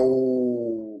 que é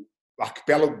o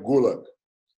Arquipélago Gulag,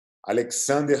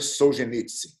 Alexander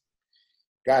Solzhenitsyn.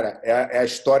 Cara, é a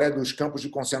história dos campos de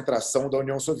concentração da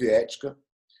União Soviética.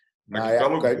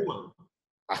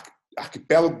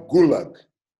 Arquipélago Gulag.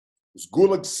 Os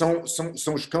Gulags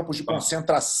são os campos de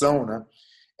concentração, né?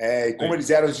 E como eles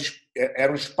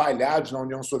eram espalhados na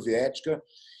União Soviética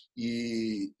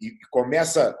e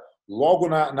começa logo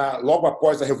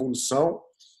após a Revolução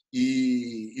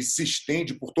e se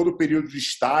estende por todo o período de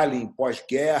Stalin,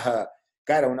 pós-guerra.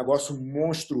 Cara, é um negócio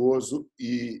monstruoso,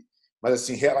 mas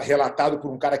assim, relatado por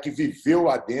um cara que viveu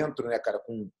lá dentro, né, cara,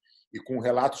 com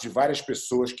relatos de várias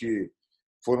pessoas que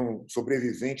foram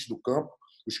sobreviventes do campo.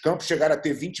 Os campos chegaram a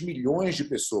ter 20 milhões de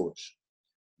pessoas,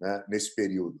 né, nesse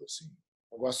período. Assim.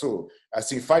 Um negócio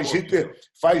assim, faz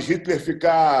Hitler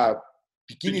ficar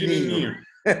pequenininho.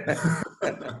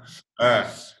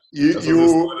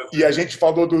 E a gente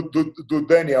falou do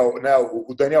Daniel, né,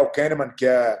 o Daniel Kahneman,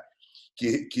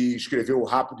 que escreveu O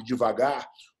Rápido e Devagar.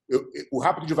 O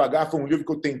Rápido e Devagar foi um livro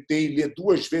que eu tentei ler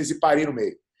 2 vezes e parei no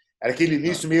meio. Era aquele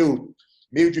início meio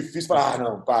difícil, falar,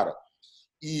 não, para.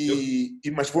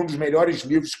 Mas foi um dos melhores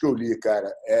livros que eu li,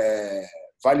 cara.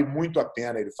 Vale muito a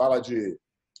pena. Ele fala de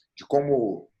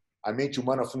como a mente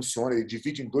humana funciona. Ele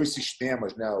divide em 2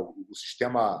 sistemas, né? O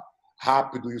sistema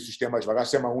rápido e o sistema devagar,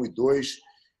 sistema 1 e 2.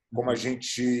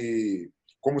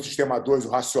 Como o sistema 2, o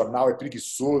racional é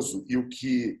preguiçoso e o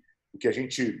que a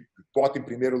gente bota em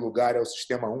primeiro lugar é o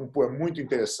sistema 1. Pô, é muito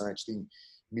interessante. Tem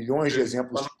milhões de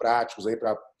exemplos práticos aí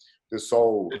para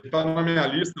pessoal. Ele está na minha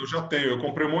lista, eu já tenho. Eu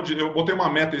comprei um monte eu botei uma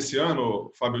meta esse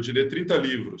ano, Fábio, de ler 30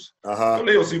 livros. Eu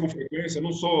leio assim com frequência,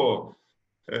 não sou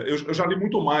Eu já li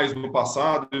muito mais no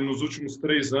passado, e nos últimos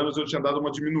 3 anos eu tinha dado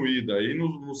uma diminuída. Aí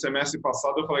no semestre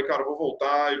passado eu falei, cara, eu vou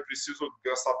voltar, eu preciso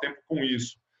gastar tempo com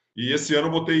isso. E esse ano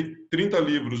eu botei 30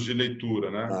 livros de leitura,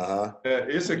 né? Aham,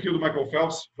 Esse aqui, o do Michael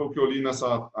Phelps, foi o que eu li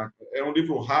nessa... É um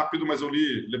livro rápido, mas eu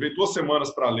levei 2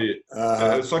 semanas para ler.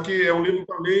 aham, Só que é um livro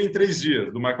para ler em 3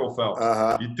 dias, do Michael Phelps.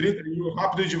 aham. E 30, e o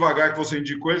Rápido e Devagar que você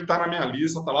indicou, ele está na minha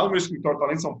lista, está lá no meu escritório, está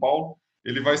lá em São Paulo.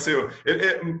 Ele vai ser...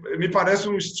 me parece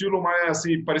um estilo mais,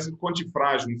 assim, parecido com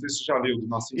Antifrágil. Não sei se você já leu, do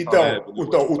Nassim Então, Taleb. Né?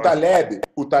 então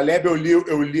o Taleb eu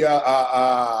li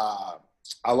a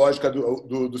lógica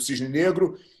do Cisne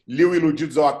Negro, li o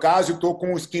Iludidos ao Acaso e estou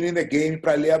com o Skin in the Game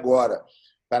para ler agora.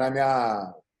 Está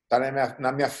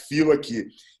na minha fila aqui.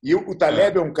 E o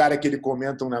Taleb é um cara que ele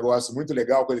comenta um negócio muito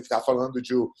legal quando ele está falando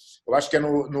de... Eu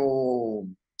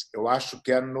acho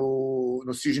que é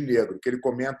no Cisne Negro, que ele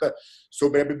comenta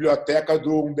sobre a biblioteca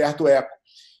do Humberto Eco.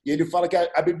 E ele fala que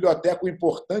a biblioteca, o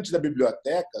importante da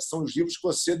biblioteca são os livros que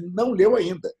você não leu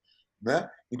ainda. Né?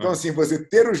 Então, assim, você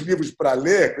ter os livros para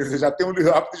ler, você já tem um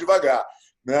livro Rápido e Devagar.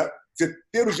 Né? Você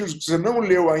ter os livros que você não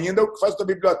leu ainda é o que faz a sua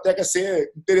biblioteca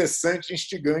ser interessante e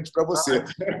instigante para você.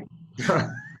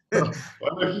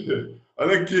 Olha aqui.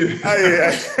 Olha aqui. Aí,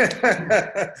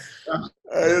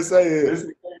 é isso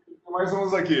aí. Mais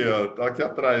uns aqui, ó, tá aqui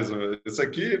atrás. Esse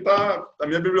aqui tá a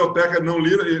minha biblioteca não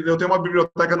lida. Eu tenho uma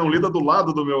biblioteca não lida do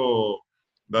lado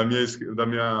da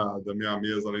minha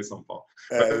mesa lá em São Paulo.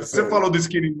 Você falou do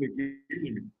Skin in the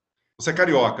Game. Você é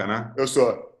carioca, né? Eu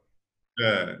sou.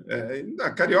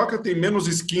 A carioca tem menos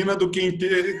esquina do que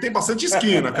tem bastante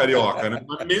esquina carioca, né?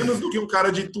 Mas menos do que um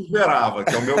cara de Ituverava,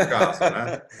 que é o meu caso,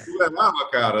 né? Ituverava,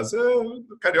 cara,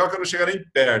 carioca não chega nem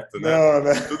perto, né? Não,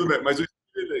 né? Tudo bem, mas o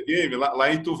Game lá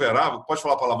em Ituverava, pode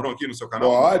falar palavrão aqui no seu canal?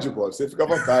 Pode, você fica à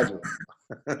vontade.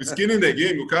 Skin in the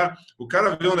Game, o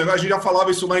cara viu um negócio, a gente já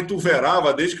falava isso lá em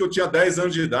Ituverava desde que eu tinha 10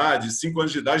 anos de idade, 5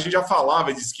 anos de idade, a gente já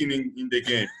falava de Skin in the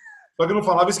Game. Só que não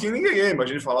falava Skin in the Game, a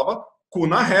gente falava cu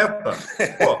na reta.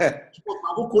 Pô, a gente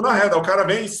botava o cu na reta, o cara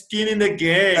vem skin in the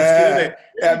game,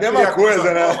 É a mesma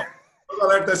coisa, né? A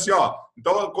galera tá assim, ó.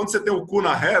 Então, quando você tem o cu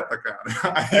na reta, cara,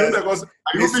 aí o negócio.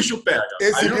 Aí o bicho pega.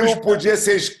 Esse livro podia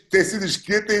ter sido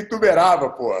escrito em Ituberava,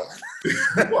 pô.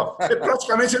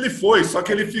 Praticamente ele foi, só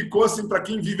que ele ficou assim para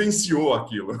quem vivenciou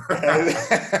aquilo.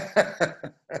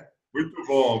 Muito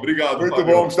bom, obrigado. Muito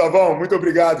Fabio. bom, Gustavão. Muito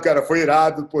obrigado, cara. Foi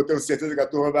irado. Pô, tenho certeza que a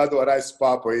turma vai adorar esse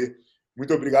papo aí.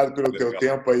 Muito obrigado pelo teu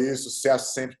tempo aí.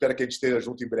 Sucesso sempre. Espero que a gente esteja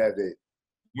junto em breve aí.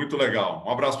 Muito legal. Um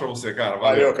abraço para você, cara.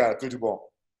 Valeu, cara. Tudo de bom.